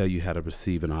and I'll tell you how to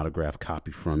receive an autographed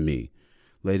copy from me.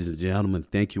 Ladies and gentlemen,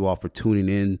 thank you all for tuning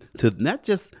in to not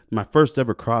just my first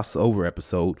ever crossover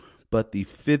episode, but the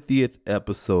 50th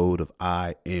episode of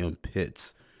I Am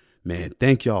Pitts. Man,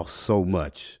 thank y'all so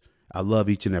much. I love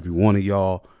each and every one of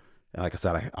y'all. Like I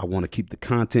said, I want to keep the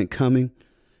content coming.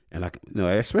 And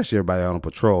especially everybody out on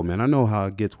patrol, man. I know how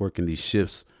it gets working these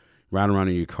shifts, riding around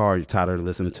in your car. You're tired of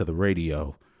listening to the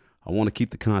radio. I want to keep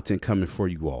the content coming for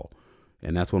you all.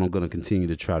 And that's what I'm going to continue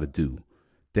to try to do.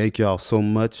 Thank y'all so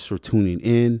much for tuning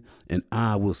in. And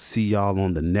I will see y'all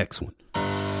on the next one.